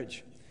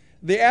marriage.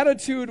 The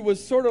attitude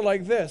was sort of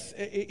like this.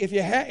 If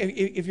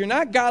you're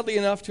not godly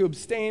enough to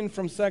abstain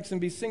from sex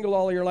and be single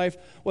all your life,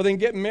 well, then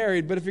get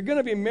married. But if you're going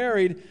to be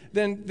married,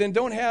 then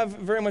don't have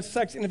very much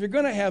sex. And if you're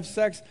going to have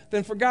sex,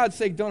 then for God's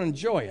sake, don't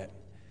enjoy it.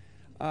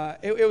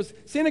 It was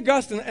St.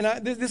 Augustine,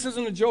 and this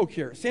isn't a joke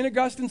here. St.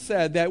 Augustine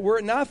said that were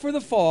it not for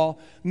the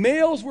fall,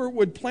 males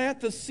would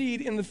plant the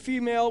seed in the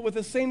female with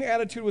the same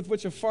attitude with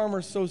which a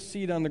farmer sows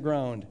seed on the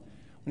ground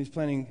when he's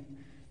planting.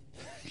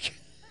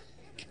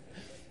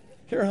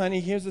 Here, honey,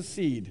 here's a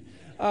seed.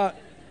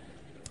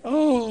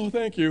 Oh,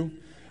 thank you.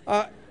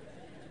 Guy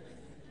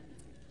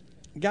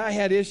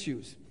had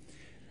issues.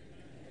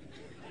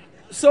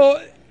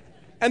 So,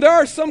 and there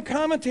are some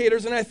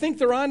commentators, and I think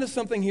they're onto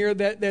something here,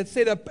 that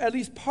say that at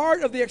least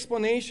part of the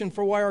explanation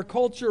for why our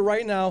culture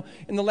right now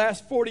in the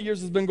last 40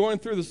 years has been going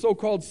through the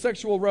so-called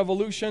sexual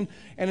revolution,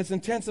 and it's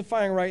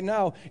intensifying right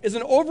now, is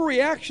an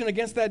overreaction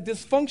against that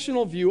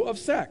dysfunctional view of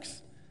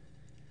sex.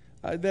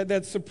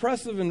 That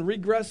suppressive and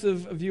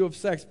regressive view of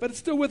sex. But it's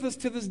still with us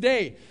to this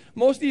day.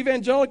 Most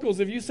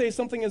evangelicals, if you say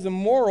something is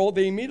immoral,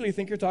 they immediately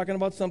think you're talking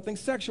about something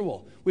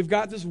sexual. We've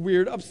got this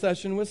weird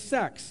obsession with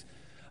sex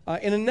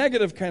in a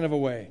negative kind of a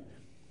way.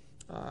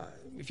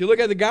 If you look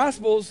at the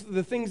Gospels,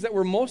 the things that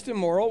were most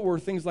immoral were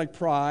things like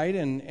pride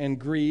and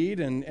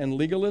greed and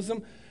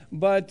legalism.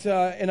 But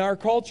in our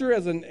culture,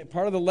 as a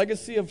part of the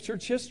legacy of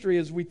church history,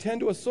 is we tend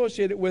to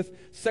associate it with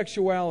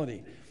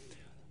sexuality.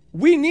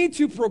 We need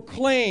to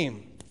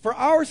proclaim, for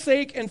our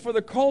sake and for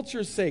the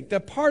culture's sake,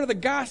 that part of the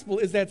gospel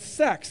is that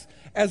sex,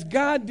 as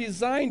God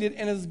designed it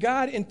and as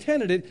God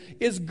intended it,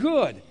 is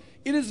good.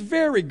 It is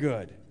very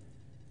good.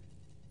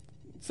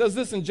 It says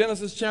this in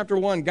Genesis chapter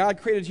 1, God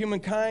created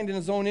humankind in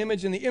his own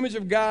image. In the image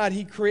of God,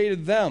 he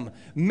created them.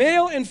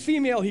 Male and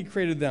female, he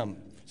created them.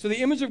 So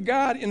the image of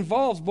God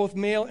involves both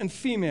male and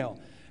female.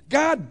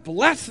 God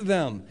blessed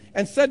them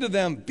and said to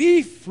them,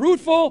 be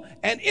fruitful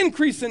and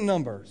increase in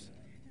numbers.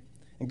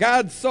 And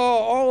God saw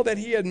all that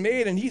he had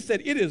made, and he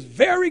said, it is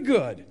very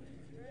good.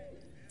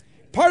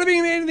 Part of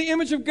being made in the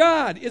image of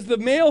God is the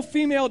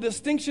male-female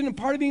distinction, and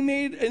part of being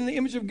made in the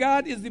image of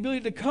God is the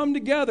ability to come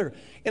together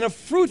in a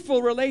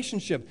fruitful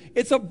relationship.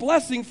 It's a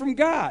blessing from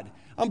God.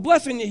 I'm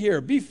blessing you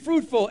here. Be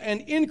fruitful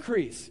and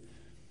increase.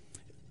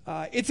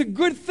 It's a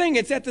good thing.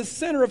 It's at the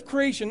center of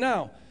creation.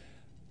 Now,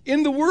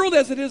 in the world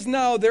as it is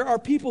now, there are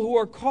people who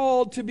are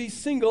called to be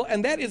single,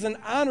 and that is an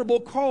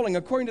honorable calling.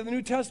 According to the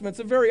New Testament, it's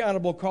a very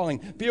honorable calling.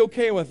 Be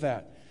okay with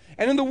that.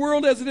 And in the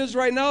world as it is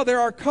right now, there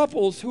are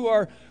couples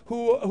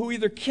who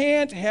either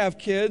can't have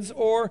kids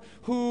or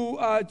who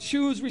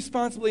choose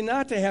responsibly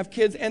not to have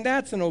kids, and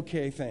that's an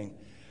okay thing.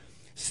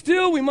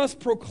 Still, we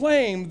must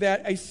proclaim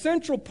that a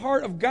central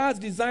part of God's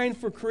design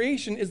for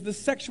creation is the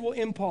sexual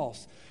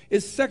impulse,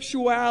 is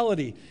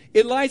sexuality.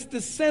 It lies at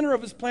the center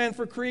of his plan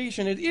for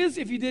creation. It is,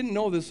 if you didn't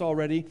know this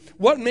already,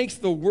 what makes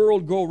the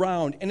world go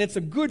round, and it's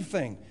a good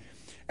thing.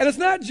 And it's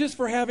not just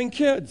for having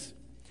kids.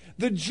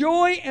 The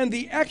joy and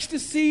the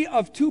ecstasy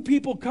of two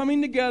people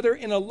coming together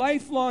in a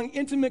lifelong,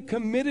 intimate,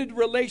 committed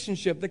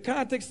relationship, the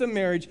context of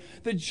marriage,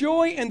 the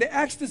joy and the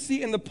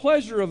ecstasy and the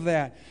pleasure of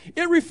that,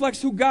 it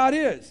reflects who God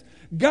is.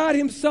 God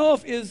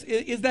himself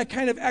is that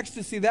kind of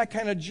ecstasy, that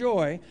kind of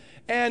joy.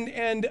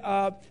 And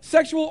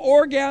sexual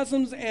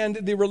orgasms and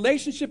the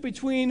relationship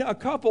between a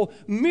couple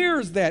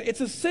mirrors that.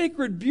 It's a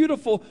sacred,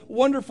 beautiful,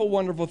 wonderful,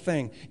 wonderful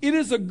thing. It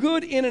is a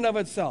good in and of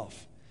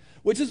itself.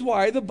 Which is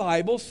why the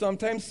Bible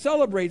sometimes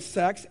celebrates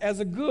sex as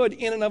a good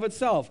in and of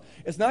itself.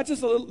 It's not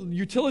just a little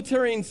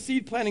utilitarian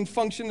seed planting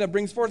function that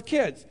brings forth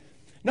kids.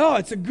 No,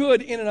 it's a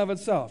good in and of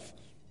itself.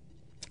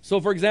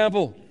 So, for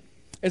example,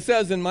 it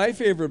says in my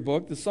favorite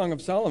book, the Song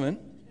of Solomon,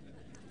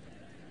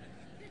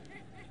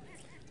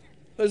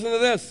 listen to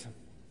this.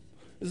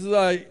 This is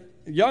a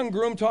young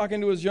groom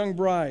talking to his young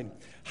bride.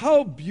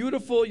 How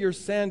beautiful your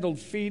sandaled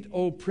feet,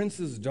 O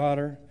prince's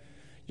daughter.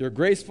 Your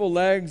graceful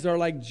legs are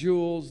like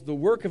jewels, the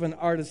work of an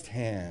artist's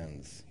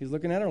hands. He's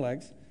looking at her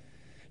legs.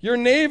 Your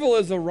navel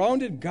is a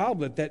rounded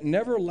goblet that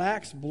never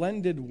lacks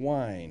blended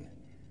wine.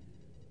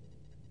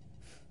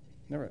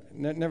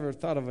 Never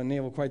thought of a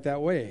navel quite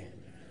that way.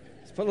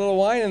 Let's put a little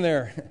wine in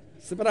there.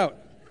 Sip it out.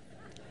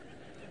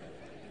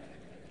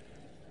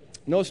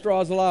 No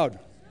straws allowed.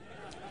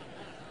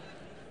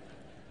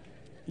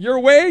 Your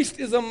waist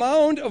is a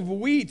mound of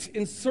wheat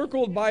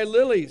encircled by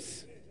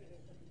lilies.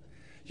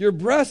 Your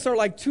breasts are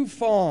like two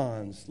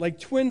fawns, like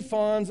twin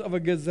fawns of a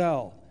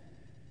gazelle.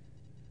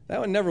 That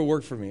would never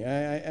work for me.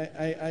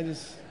 I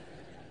just...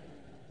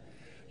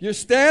 Your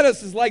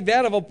status is like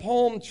that of a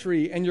palm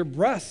tree, and your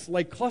breasts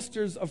like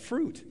clusters of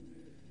fruit.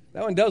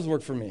 That one does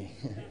work for me.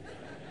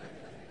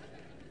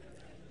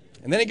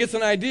 And then he gets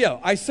an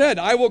idea. I said,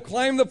 I will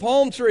climb the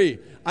palm tree.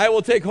 I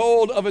will take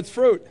hold of its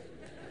fruit.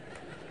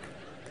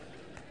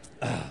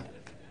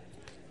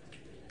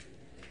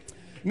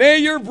 May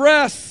your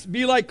breasts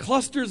be like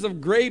clusters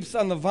of grapes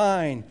on the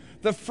vine,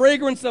 the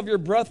fragrance of your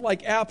breath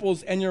like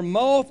apples, and your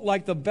mouth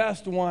like the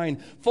best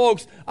wine.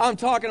 Folks, I'm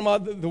talking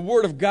about the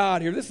Word of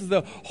God here. This is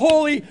the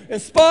holy,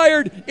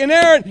 inspired,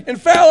 inerrant,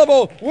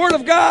 infallible Word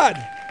of God.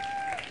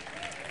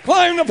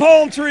 Climb the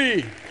palm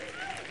tree.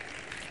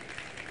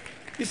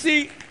 You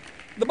see,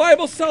 the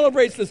Bible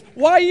celebrates this.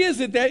 Why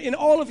is it that in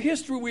all of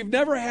history we've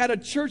never had a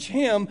church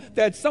hymn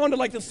that sounded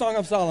like the Song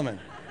of Solomon?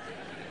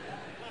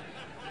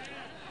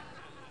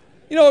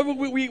 You know,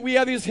 we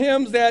have these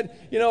hymns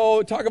that, you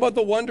know, talk about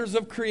the wonders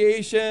of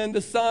creation,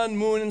 the sun,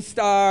 moon, and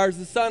stars,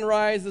 the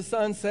sunrise, the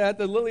sunset,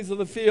 the lilies of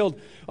the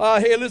field.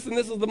 Hey, listen,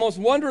 this is the most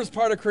wondrous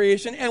part of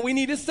creation, and we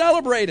need to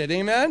celebrate it,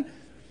 amen?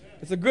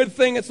 It's a good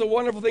thing, it's a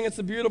wonderful thing, it's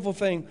a beautiful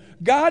thing.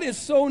 God is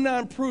so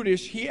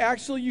non-prudish, he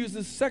actually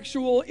uses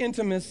sexual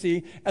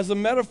intimacy as a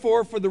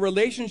metaphor for the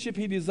relationship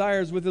he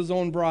desires with his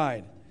own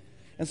bride.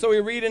 And so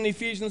we read in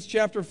Ephesians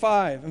chapter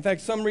 5. In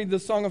fact, some read the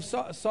Song of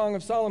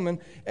Solomon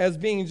as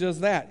being just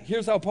that.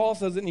 Here's how Paul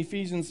says it in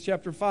Ephesians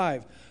chapter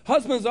 5.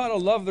 Husbands ought to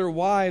love their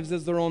wives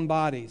as their own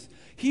bodies.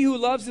 He who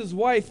loves his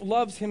wife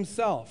loves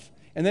himself.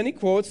 And then he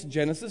quotes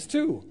Genesis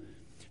 2.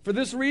 For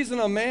this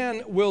reason, a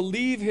man will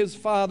leave his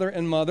father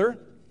and mother.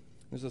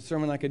 There's a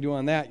sermon I could do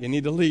on that. You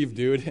need to leave,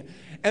 dude.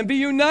 And be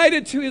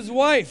united to his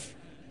wife.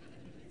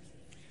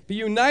 Be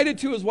united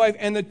to his wife,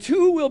 and the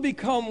two will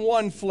become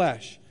one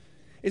flesh.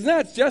 It's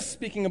not just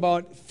speaking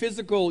about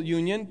physical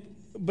union,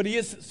 but he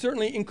is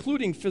certainly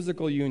including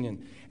physical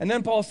union. And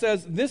then Paul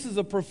says, this is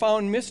a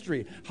profound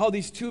mystery, how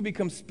these two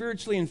become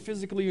spiritually and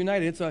physically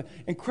united. It's an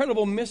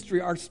incredible mystery.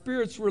 Our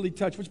spirits really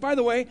touch, which, by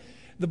the way,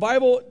 the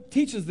Bible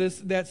teaches this,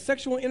 that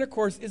sexual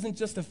intercourse isn't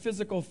just a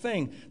physical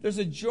thing. There's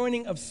a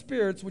joining of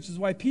spirits, which is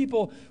why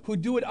people who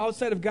do it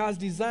outside of God's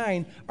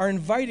design are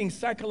inviting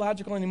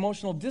psychological and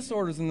emotional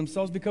disorders in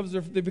themselves because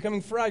they're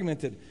becoming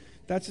fragmented.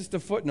 That's just a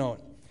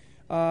footnote.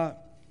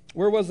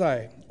 Where was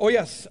I? Oh,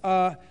 yes.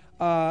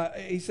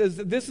 He says,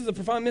 this is a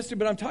profound mystery,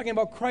 but I'm talking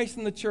about Christ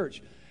and the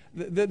church.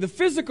 The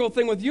physical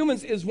thing with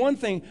humans is one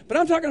thing, but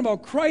I'm talking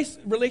about Christ's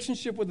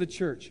relationship with the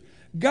church.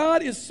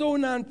 God is so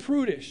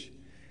non-prudish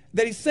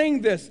that he's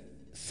saying this: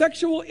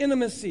 sexual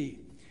intimacy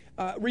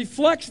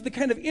reflects the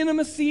kind of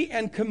intimacy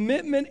and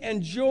commitment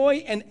and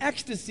joy and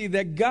ecstasy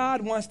that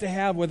God wants to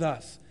have with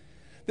us.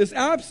 This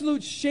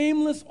absolute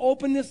shameless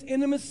openness,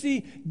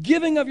 intimacy,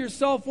 giving of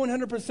yourself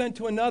 100%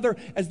 to another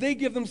as they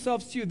give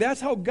themselves to you.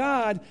 That's how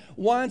God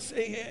wants,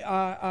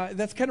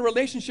 that's the kind of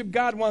relationship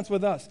God wants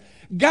with us.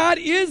 God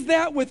is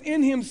that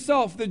within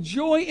himself, the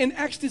joy and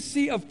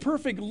ecstasy of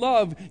perfect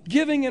love,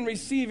 giving and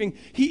receiving.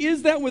 He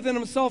is that within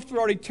himself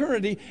throughout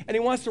eternity, and he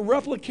wants to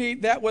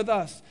replicate that with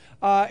us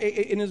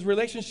in his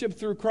relationship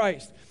through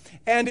Christ.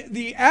 And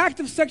the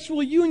act of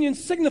sexual union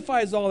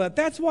signifies all that.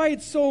 That's why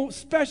it's so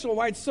special,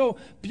 why it's so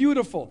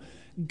beautiful.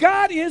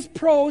 God is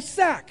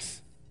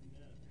pro-sex.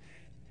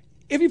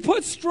 If you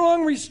put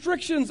strong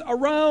restrictions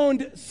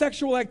around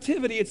sexual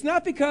activity, it's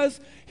not because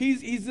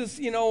he's this,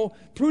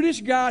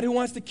 prudish God who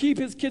wants to keep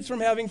his kids from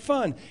having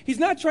fun. He's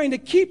not trying to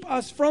keep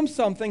us from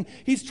something.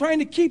 He's trying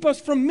to keep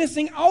us from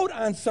missing out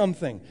on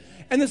something.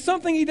 And the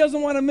something he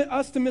doesn't want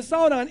us to miss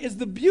out on is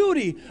the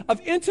beauty of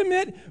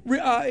intimate,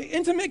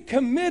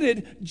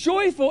 committed,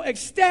 joyful,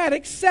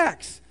 ecstatic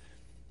sex.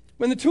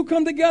 When the two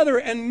come together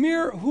and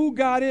mirror who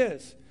God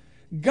is.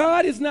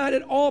 God is not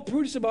at all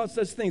prudish about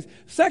such things.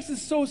 Sex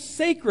is so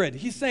sacred.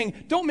 He's saying,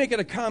 don't make it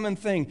a common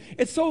thing.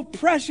 It's so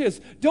precious.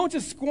 Don't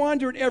just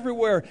squander it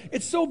everywhere.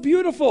 It's so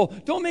beautiful.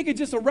 Don't make it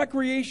just a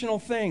recreational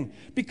thing.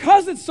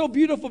 Because it's so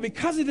beautiful,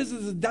 because it is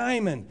a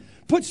diamond,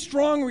 put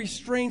strong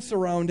restraints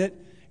around it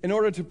in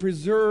order to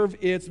preserve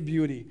its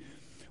beauty.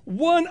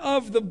 One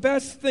of the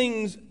best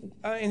things,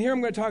 and here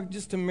I'm going to talk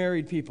just to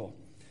married people.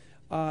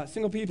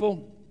 Single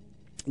people,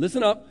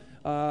 listen up.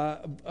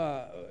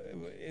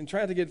 And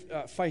try not to get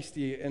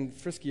feisty and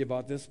frisky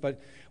about this, but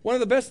one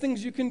of the best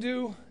things you can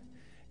do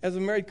as a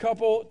married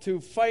couple to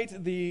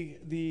fight the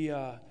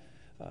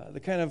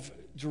kind of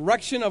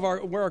direction of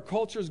where our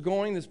culture is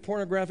going, this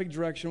pornographic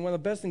direction, one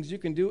of the best things you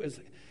can do is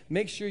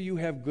make sure you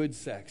have good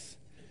sex.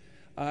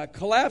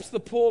 Collapse the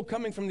pull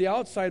coming from the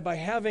outside by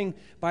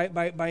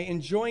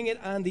enjoying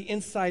it on the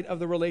inside of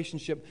the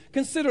relationship.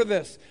 Consider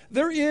this.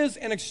 There is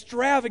an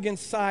extravagant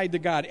side to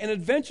God, an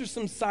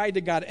adventuresome side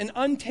to God, an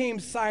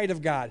untamed side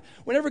of God.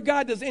 Whenever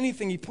God does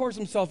anything, he pours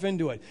himself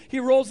into it. He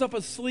rolls up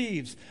his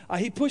sleeves.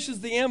 He pushes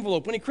the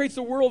envelope. When he creates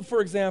a world,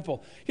 for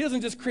example, he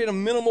doesn't just create a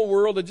minimal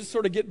world, a just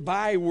sort of get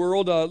by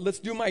world, let's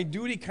do my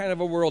duty kind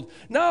of a world.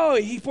 No,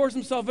 he pours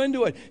himself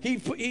into it.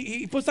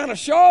 He puts on a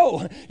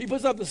show. He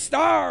puts up the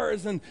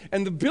stars and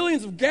the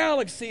billions of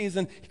galaxies,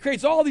 and he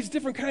creates all these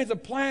different kinds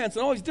of plants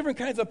and all these different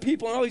kinds of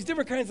people and all these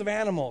different kinds of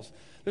animals.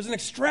 There's an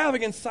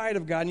extravagant side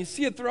of God, and you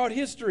see it throughout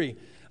history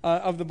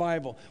of the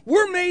Bible.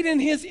 We're made in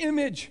his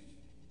image,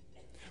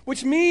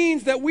 which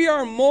means that we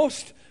are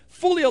most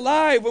fully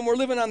alive when we're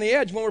living on the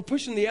edge, when we're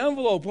pushing the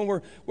envelope,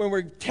 when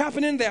we're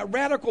tapping into that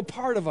radical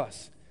part of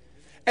us.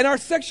 And our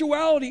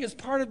sexuality is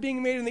part of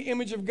being made in the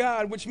image of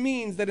God, which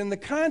means that in the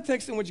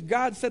context in which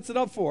God sets it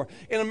up for,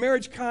 in a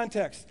marriage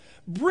context,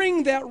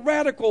 bring that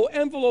radical,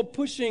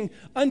 envelope-pushing,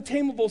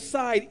 untamable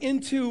side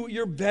into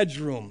your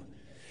bedroom.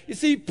 You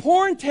see,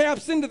 porn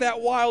taps into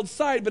that wild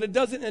side, but it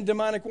does it in a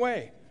demonic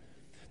way.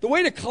 The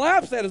way to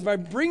collapse that is by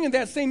bringing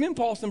that same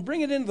impulse and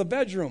bring it into the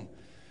bedroom.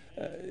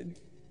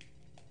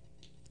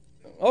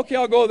 Okay,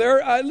 I'll go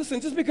there. Listen,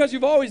 just because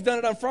you've always done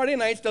it on Friday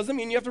nights doesn't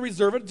mean you have to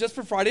reserve it just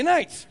for Friday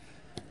nights.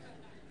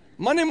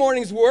 Monday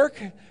morning's work,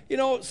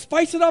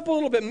 spice it up a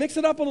little bit, mix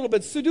it up a little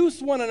bit,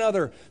 seduce one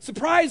another,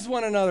 surprise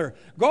one another,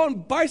 go out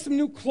and buy some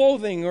new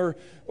clothing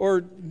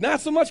or not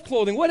so much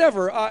clothing,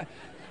 whatever.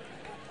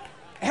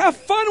 Have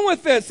fun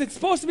with this. It's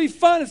supposed to be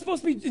fun. It's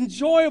supposed to be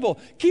enjoyable.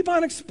 Keep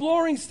on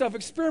exploring stuff.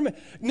 Experiment.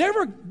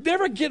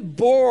 Never get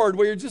bored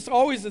where you're just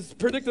always, it's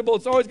predictable.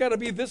 It's always got to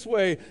be this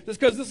way. Just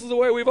because this is the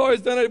way we've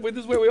always done it,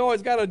 this way we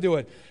always got to do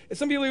it. And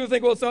some people even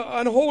think, well, it's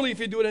unholy if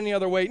you do it any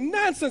other way.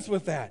 Nonsense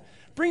with that.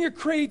 Bring your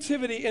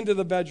creativity into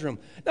the bedroom.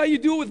 Now, you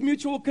do it with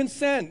mutual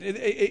consent.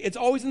 It's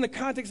always in the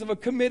context of a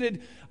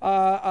committed,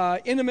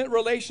 intimate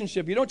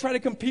relationship. You don't try to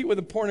compete with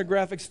the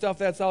pornographic stuff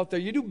that's out there.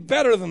 You do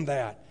better than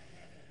that.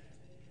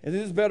 It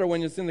is better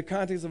when it's in the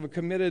context of a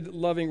committed,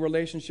 loving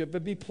relationship,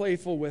 but be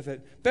playful with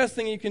it. Best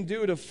thing you can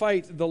do to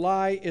fight the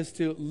lie is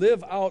to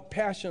live out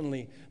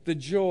passionately the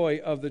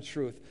joy of the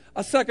truth.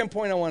 A second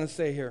point I want to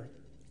say here,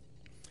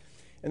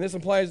 and this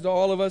applies to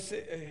all of us.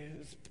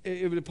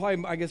 It would apply,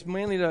 I guess,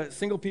 mainly to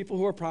single people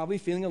who are probably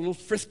feeling a little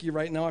frisky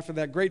right now after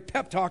that great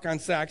pep talk on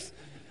sex.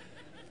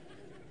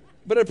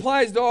 but it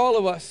applies to all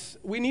of us.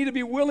 We need to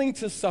be willing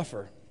to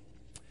suffer.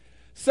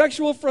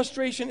 Sexual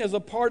frustration is a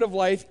part of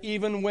life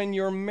even when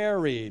you're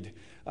married.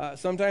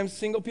 Sometimes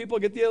single people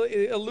get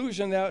the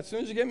illusion that as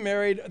soon as you get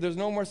married, there's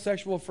no more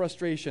sexual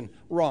frustration.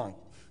 Wrong.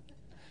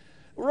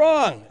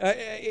 Wrong.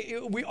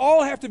 We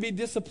all have to be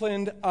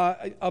disciplined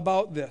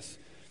about this.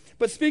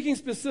 But speaking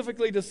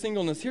specifically to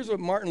singleness, here's what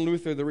Martin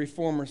Luther, the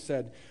reformer,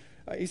 said.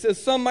 He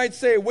says, some might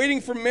say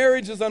waiting for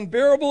marriage is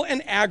unbearable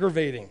and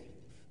aggravating.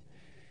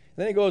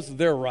 Then he goes,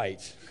 they're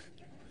right.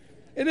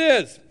 It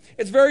is.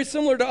 It's very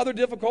similar to other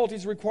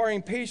difficulties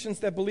requiring patience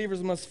that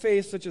believers must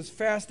face, such as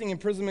fasting,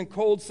 imprisonment,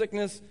 cold,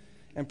 sickness,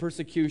 and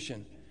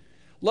persecution.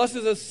 Lust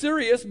is a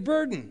serious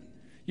burden.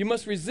 You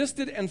must resist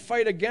it and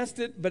fight against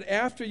it, but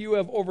after you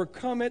have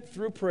overcome it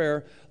through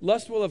prayer,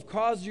 lust will have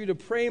caused you to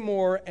pray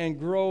more and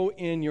grow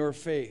in your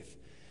faith.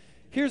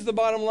 Here's the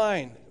bottom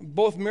line.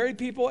 Both married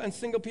people and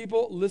single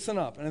people, listen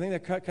up. And I think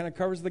that kind of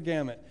covers the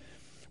gamut.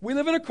 We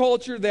live in a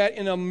culture that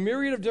in a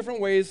myriad of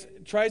different ways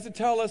tries to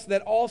tell us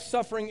that all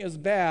suffering is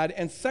bad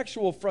and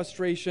sexual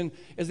frustration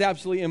is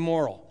absolutely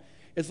immoral.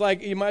 It's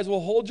like you might as well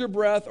hold your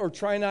breath or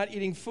try not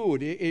eating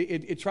food.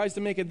 It tries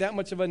to make it that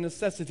much of a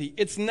necessity.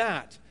 It's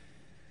not.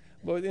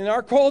 But in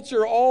our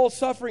culture, all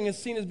suffering is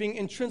seen as being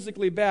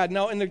intrinsically bad.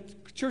 Now, in the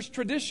church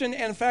tradition,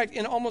 and in fact,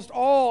 in almost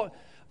all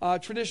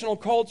traditional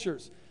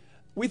cultures,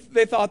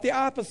 they thought the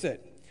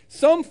opposite.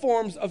 Some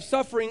forms of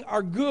suffering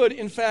are good,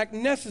 in fact,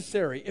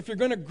 necessary. If you're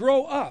going to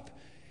grow up,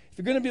 if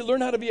you're going to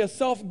learn how to be a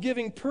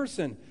self-giving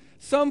person,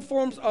 some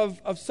forms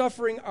of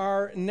suffering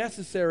are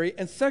necessary,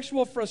 and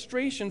sexual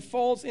frustration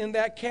falls in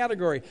that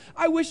category.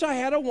 I wish I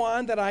had a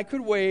wand that I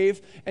could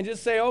wave and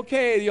just say,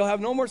 okay, you'll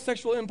have no more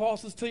sexual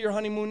impulses till your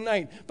honeymoon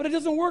night. But it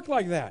doesn't work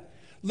like that.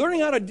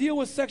 Learning how to deal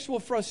with sexual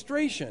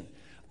frustration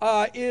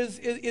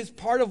is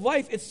part of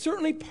life. It's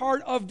certainly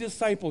part of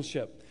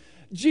discipleship.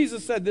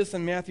 Jesus said this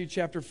in Matthew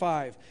chapter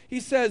 5. He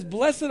says,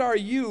 blessed are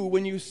you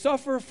when you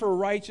suffer for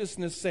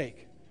righteousness'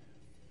 sake.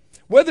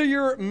 Whether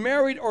you're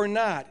married or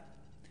not,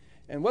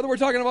 and whether we're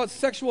talking about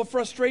sexual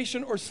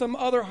frustration or some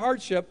other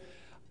hardship,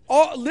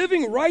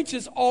 living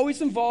righteous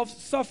always involves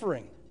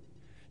suffering.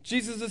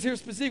 Jesus is here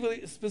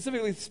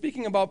specifically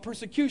speaking about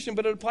persecution,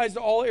 but it applies to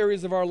all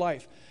areas of our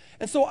life.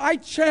 And so I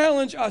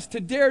challenge us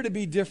to dare to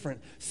be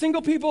different.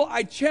 Single people,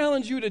 I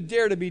challenge you to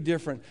dare to be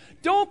different.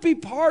 Don't be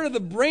part of the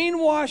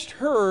brainwashed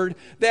herd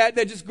that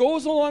just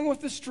goes along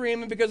with the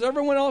stream, and because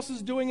everyone else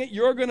is doing it,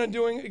 you're going to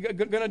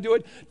do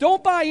it.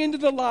 Don't buy into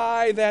the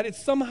lie that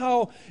it's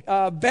somehow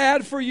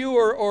bad for you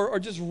or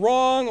just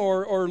wrong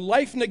or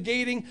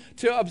life-negating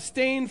to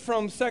abstain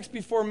from sex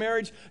before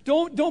marriage.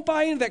 Don't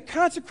buy into that.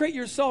 Consecrate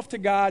yourself to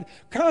God.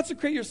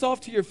 Consecrate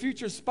yourself to your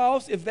future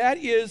spouse, if that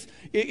is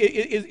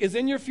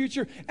in your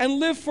future, and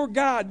live for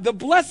God. The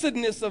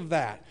blessedness of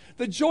that,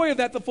 the joy of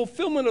that, the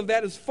fulfillment of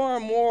that is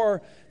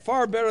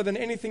far better than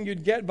anything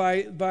you'd get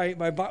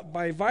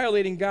by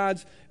violating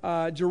God's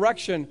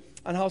direction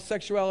on how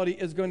sexuality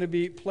is going to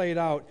be played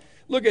out.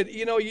 Look at,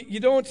 you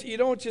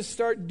don't just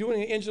start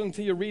doing an engine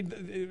until you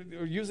read,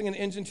 or using an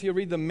engine until you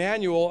read the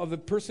manual of the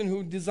person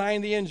who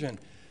designed the engine.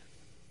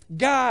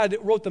 God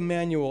wrote the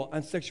manual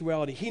on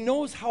sexuality. He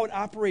knows how it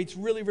operates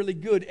really, really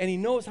good, and he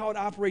knows how it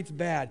operates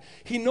bad.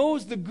 He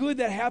knows the good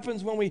that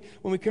happens when we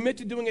commit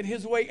to doing it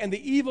his way, and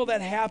the evil that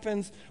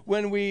happens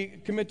when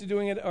we commit to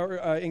doing it or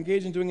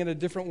engage in doing it a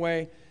different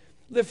way.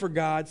 Live for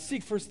God.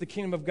 Seek first the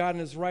kingdom of God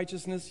and his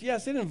righteousness.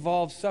 Yes, it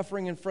involves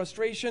suffering and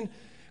frustration.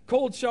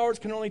 Cold showers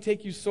can only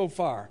take you so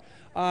far.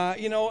 So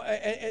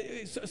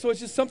it's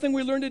just something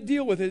we learn to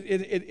deal with.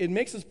 It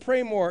makes us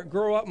pray more,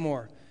 grow up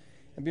more,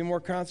 and be more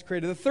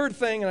consecrated. The third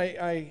thing,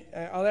 and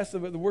I'll ask the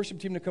worship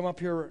team to come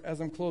up here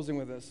as I'm closing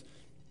with this.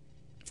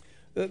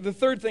 The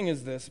third thing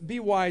is this: be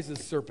wise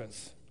as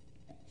serpents.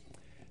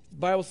 The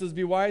Bible says,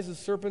 be wise as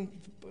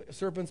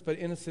serpents, but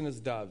innocent as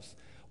doves.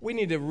 We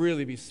need to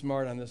really be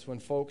smart on this one,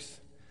 folks.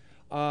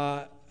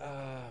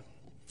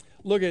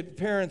 Look at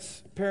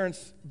parents,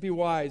 be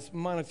wise,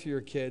 monitor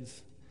your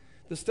kids.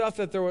 The stuff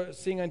that they're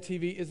seeing on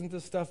TV isn't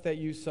the stuff that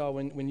you saw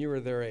when you were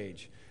their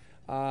age.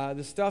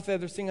 The stuff that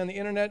they're seeing on the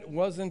internet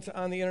wasn't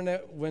on the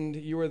internet when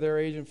you were their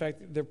age. In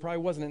fact, there probably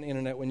wasn't an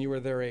internet when you were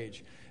their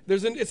age.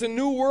 It's a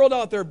new world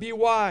out there. Be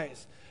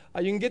wise.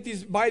 You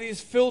can buy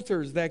these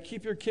filters that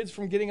keep your kids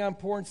from getting on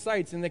porn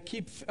sites, and that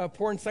keep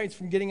porn sites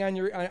from getting on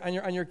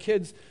your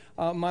kids'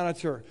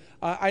 monitor.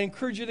 I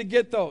encourage you to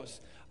get those.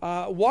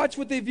 Watch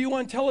what they view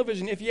on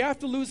television. If you have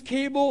to lose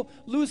cable,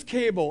 lose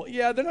cable.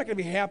 Yeah, they're not going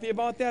to be happy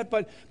about that,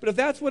 but if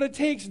that's what it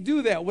takes,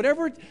 do that.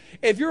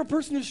 If you're a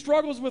person who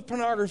struggles with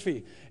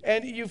pornography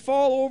and you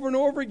fall over and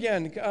over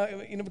again,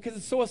 because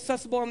it's so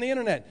accessible on the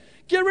internet,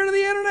 get rid of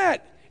the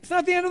internet. It's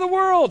not the end of the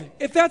world.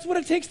 If that's what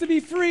it takes to be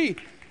free,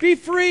 be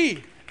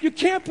free. You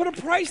can't put a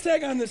price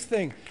tag on this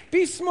thing.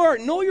 Be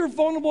smart. Know your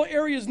vulnerable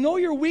areas. Know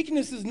your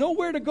weaknesses. Know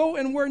where to go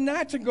and where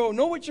not to go.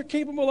 Know what you're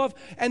capable of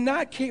and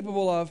not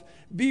capable of.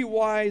 Be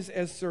wise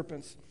as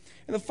serpents.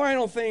 And the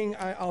final thing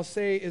I'll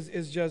say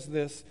is just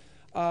this.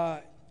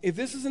 If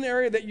this is an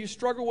area that you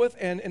struggle with,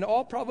 and in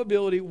all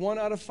probability, 1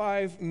 out of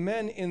 5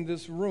 men in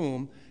this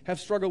room have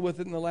struggled with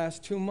it in the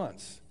last 2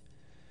 months,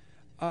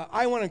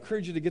 I want to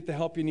encourage you to get the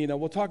help you need. Now,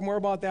 we'll talk more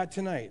about that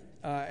tonight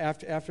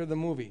after the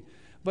movie.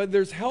 But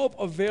there's help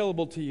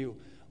available to you.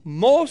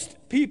 Most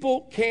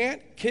people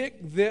can't kick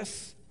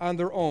this on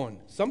their own.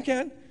 Some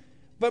can,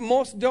 but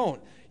most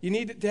don't. You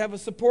need to have a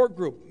support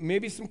group,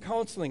 maybe some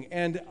counseling.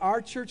 And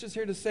our church is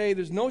here to say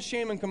there's no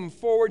shame in coming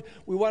forward.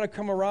 We want to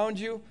come around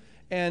you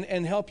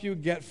and help you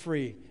get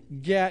free.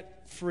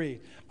 Get free.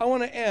 I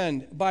want to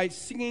end by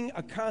singing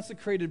a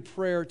consecrated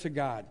prayer to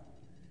God.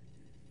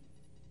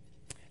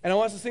 And I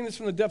want us to sing this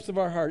from the depths of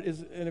our heart.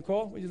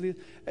 Nicole, would you lead?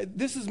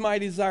 This is my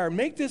desire.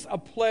 Make this a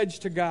pledge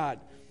to God.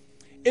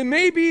 It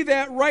may be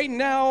that right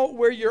now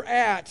where you're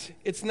at,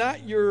 it's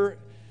not your...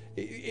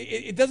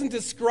 It doesn't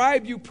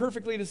describe you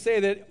perfectly to say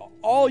that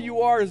all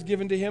you are is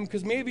given to Him,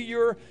 because maybe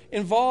you're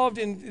involved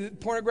in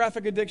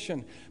pornographic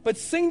addiction. But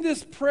sing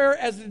this prayer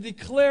as a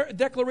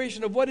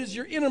declaration of what is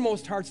your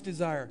innermost heart's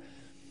desire.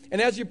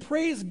 And as you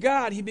praise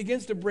God, He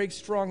begins to break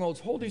strongholds.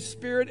 Holy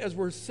Spirit, as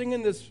we're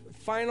singing this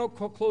final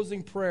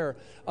closing prayer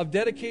of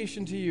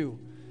dedication to You,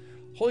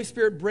 Holy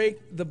Spirit,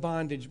 break the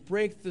bondage,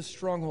 break the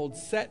stronghold,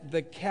 set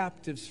the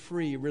captives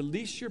free.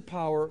 Release Your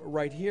power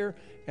right here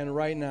and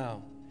right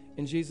now.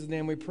 In Jesus'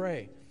 name we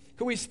pray.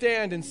 Could we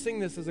stand and sing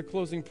this as a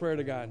closing prayer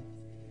to God?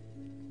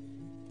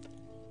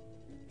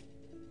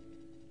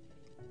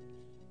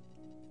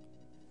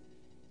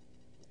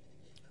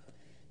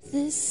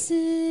 This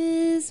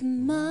is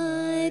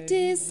my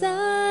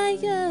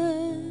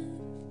desire,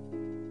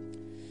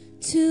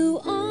 to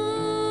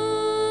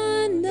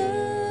honor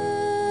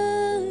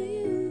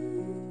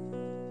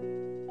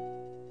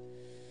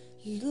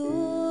You,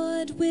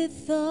 Lord,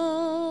 with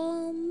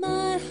all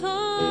my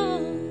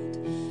heart.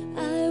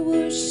 I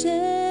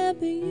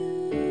worship You.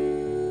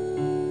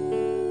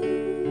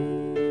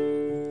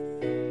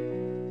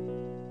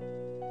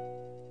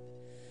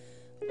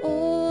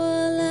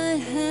 All I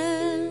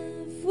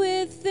have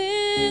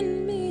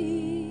within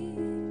me,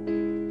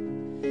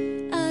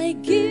 I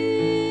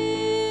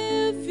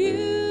give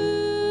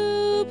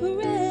You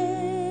praise.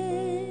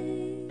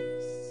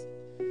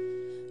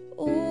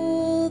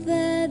 All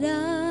that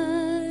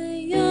I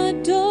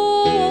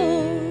adore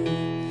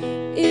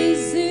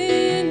is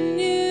in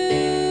You.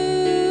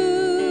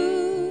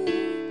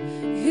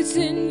 It's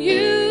in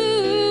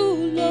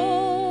You,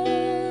 Lord.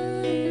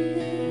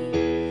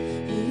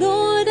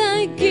 Lord,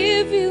 I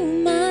give You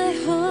my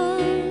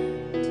heart.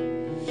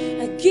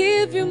 I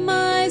give You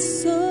my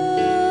soul.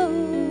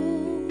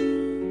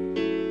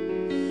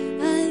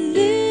 I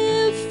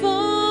live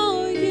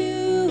for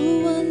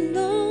You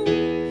alone.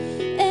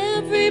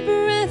 Every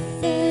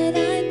breath that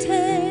I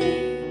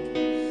take,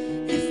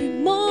 every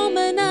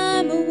moment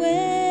I'm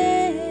awake.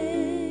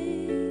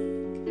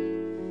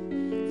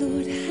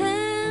 Lord,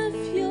 have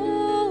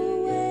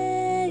Your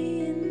way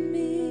in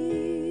me.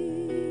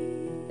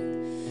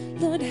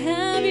 Lord,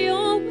 have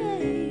Your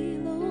way,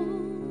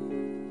 Lord.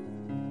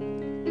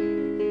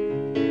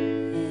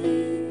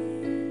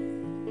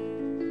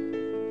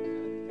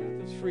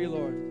 It's free,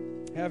 Lord.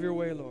 Have Your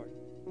way, Lord.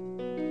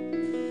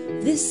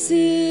 This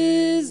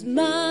is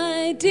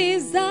my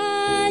desire,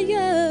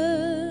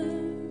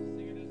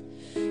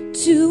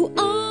 to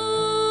honor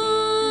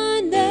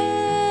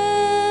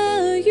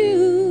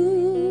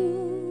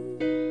You,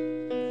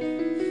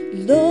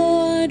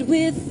 Lord,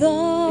 with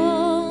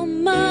all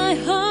my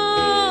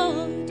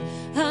heart.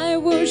 I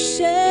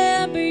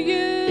worship You.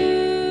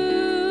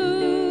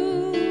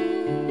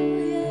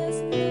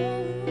 Yes,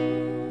 Lord.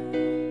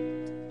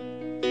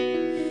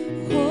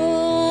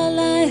 All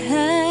I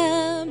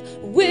have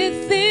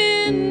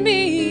within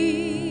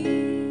me,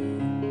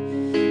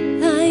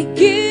 I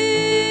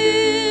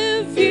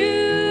give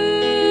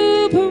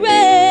You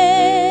praise.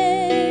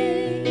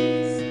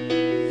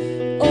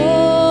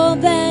 All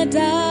that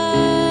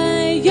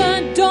I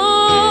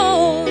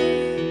adore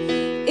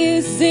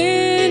is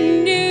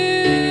in You.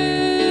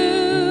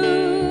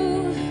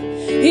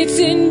 It's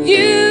in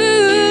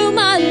You,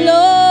 my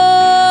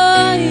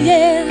Lord,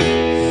 yeah.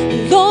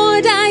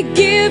 Lord, I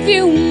give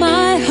You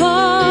my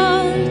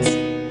heart.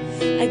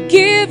 I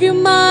give You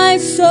my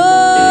soul.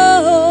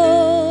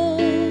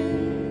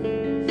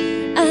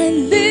 I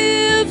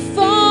live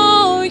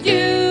for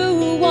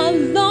You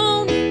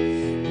alone.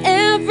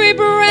 Every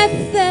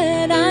breath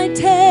that I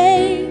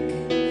take,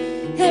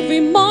 every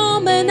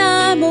moment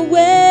I'm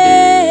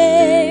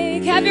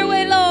awake. Have Your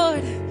way,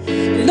 Lord.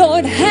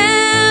 Lord,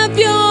 have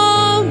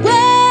Your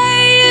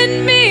way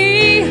in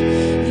me.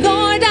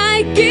 Lord,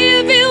 I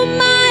give You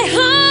my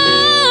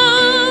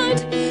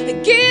heart. I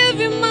give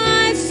You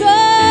my soul.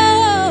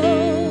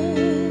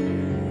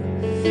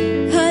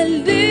 I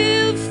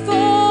live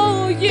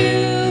for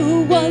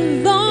You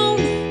alone.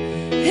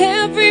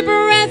 Every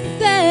breath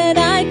that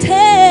I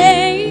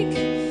take,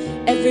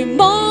 every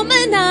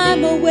moment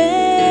I'm awake.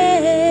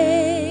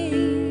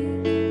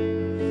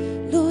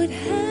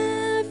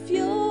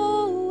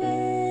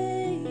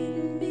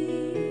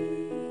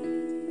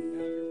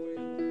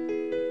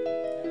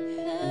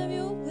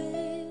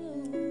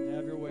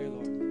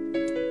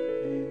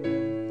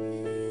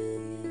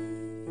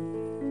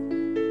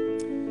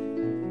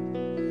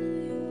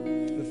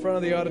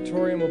 front of the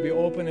auditorium will be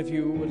open if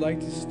you would like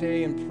to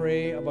stay and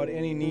pray about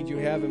any need you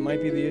have. It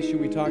might be the issue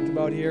we talked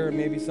about here, or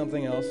maybe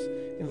something else.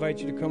 I invite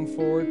you to come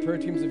forward. Prayer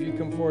teams, if you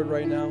come forward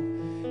right now.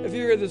 If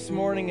you're here this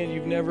morning and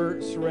you've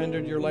never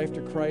surrendered your life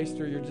to Christ,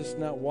 or you're just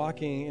not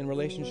walking in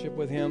relationship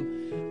with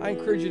Him, I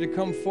encourage you to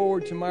come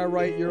forward to my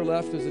right, your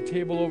left. There's a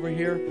table over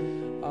here,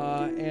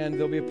 and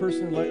there'll be a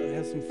person who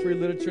has some free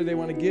literature they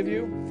want to give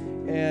you.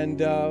 And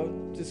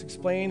just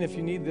explain, if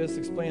you need this,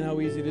 explain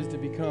how easy it is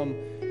to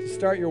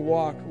start your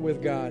walk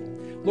with God.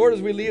 Lord,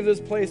 as we leave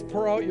this place,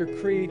 pour out your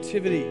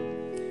creativity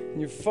and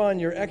your fun,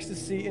 your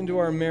ecstasy into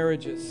our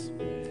marriages.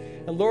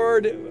 And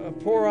Lord,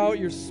 pour out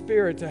your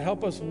Spirit to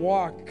help us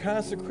walk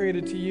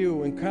consecrated to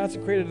you and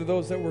consecrated to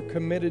those that we're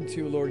committed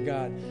to, Lord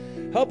God.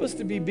 Help us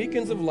to be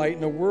beacons of light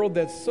in a world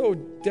that so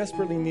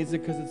desperately needs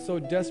it because it's so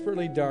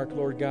desperately dark,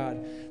 Lord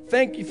God.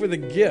 Thank you for the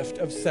gift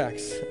of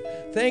sex.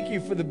 Thank you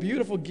for the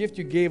beautiful gift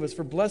you gave us,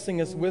 for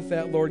blessing us with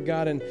that, Lord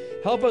God. And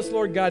help us,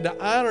 Lord God,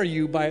 to honor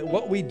you by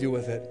what we do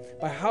with it,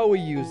 by how we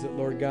use it,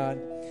 Lord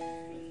God.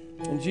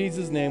 In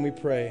Jesus' name we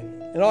pray.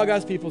 And all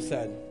God's people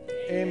said,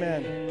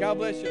 amen. God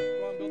bless you.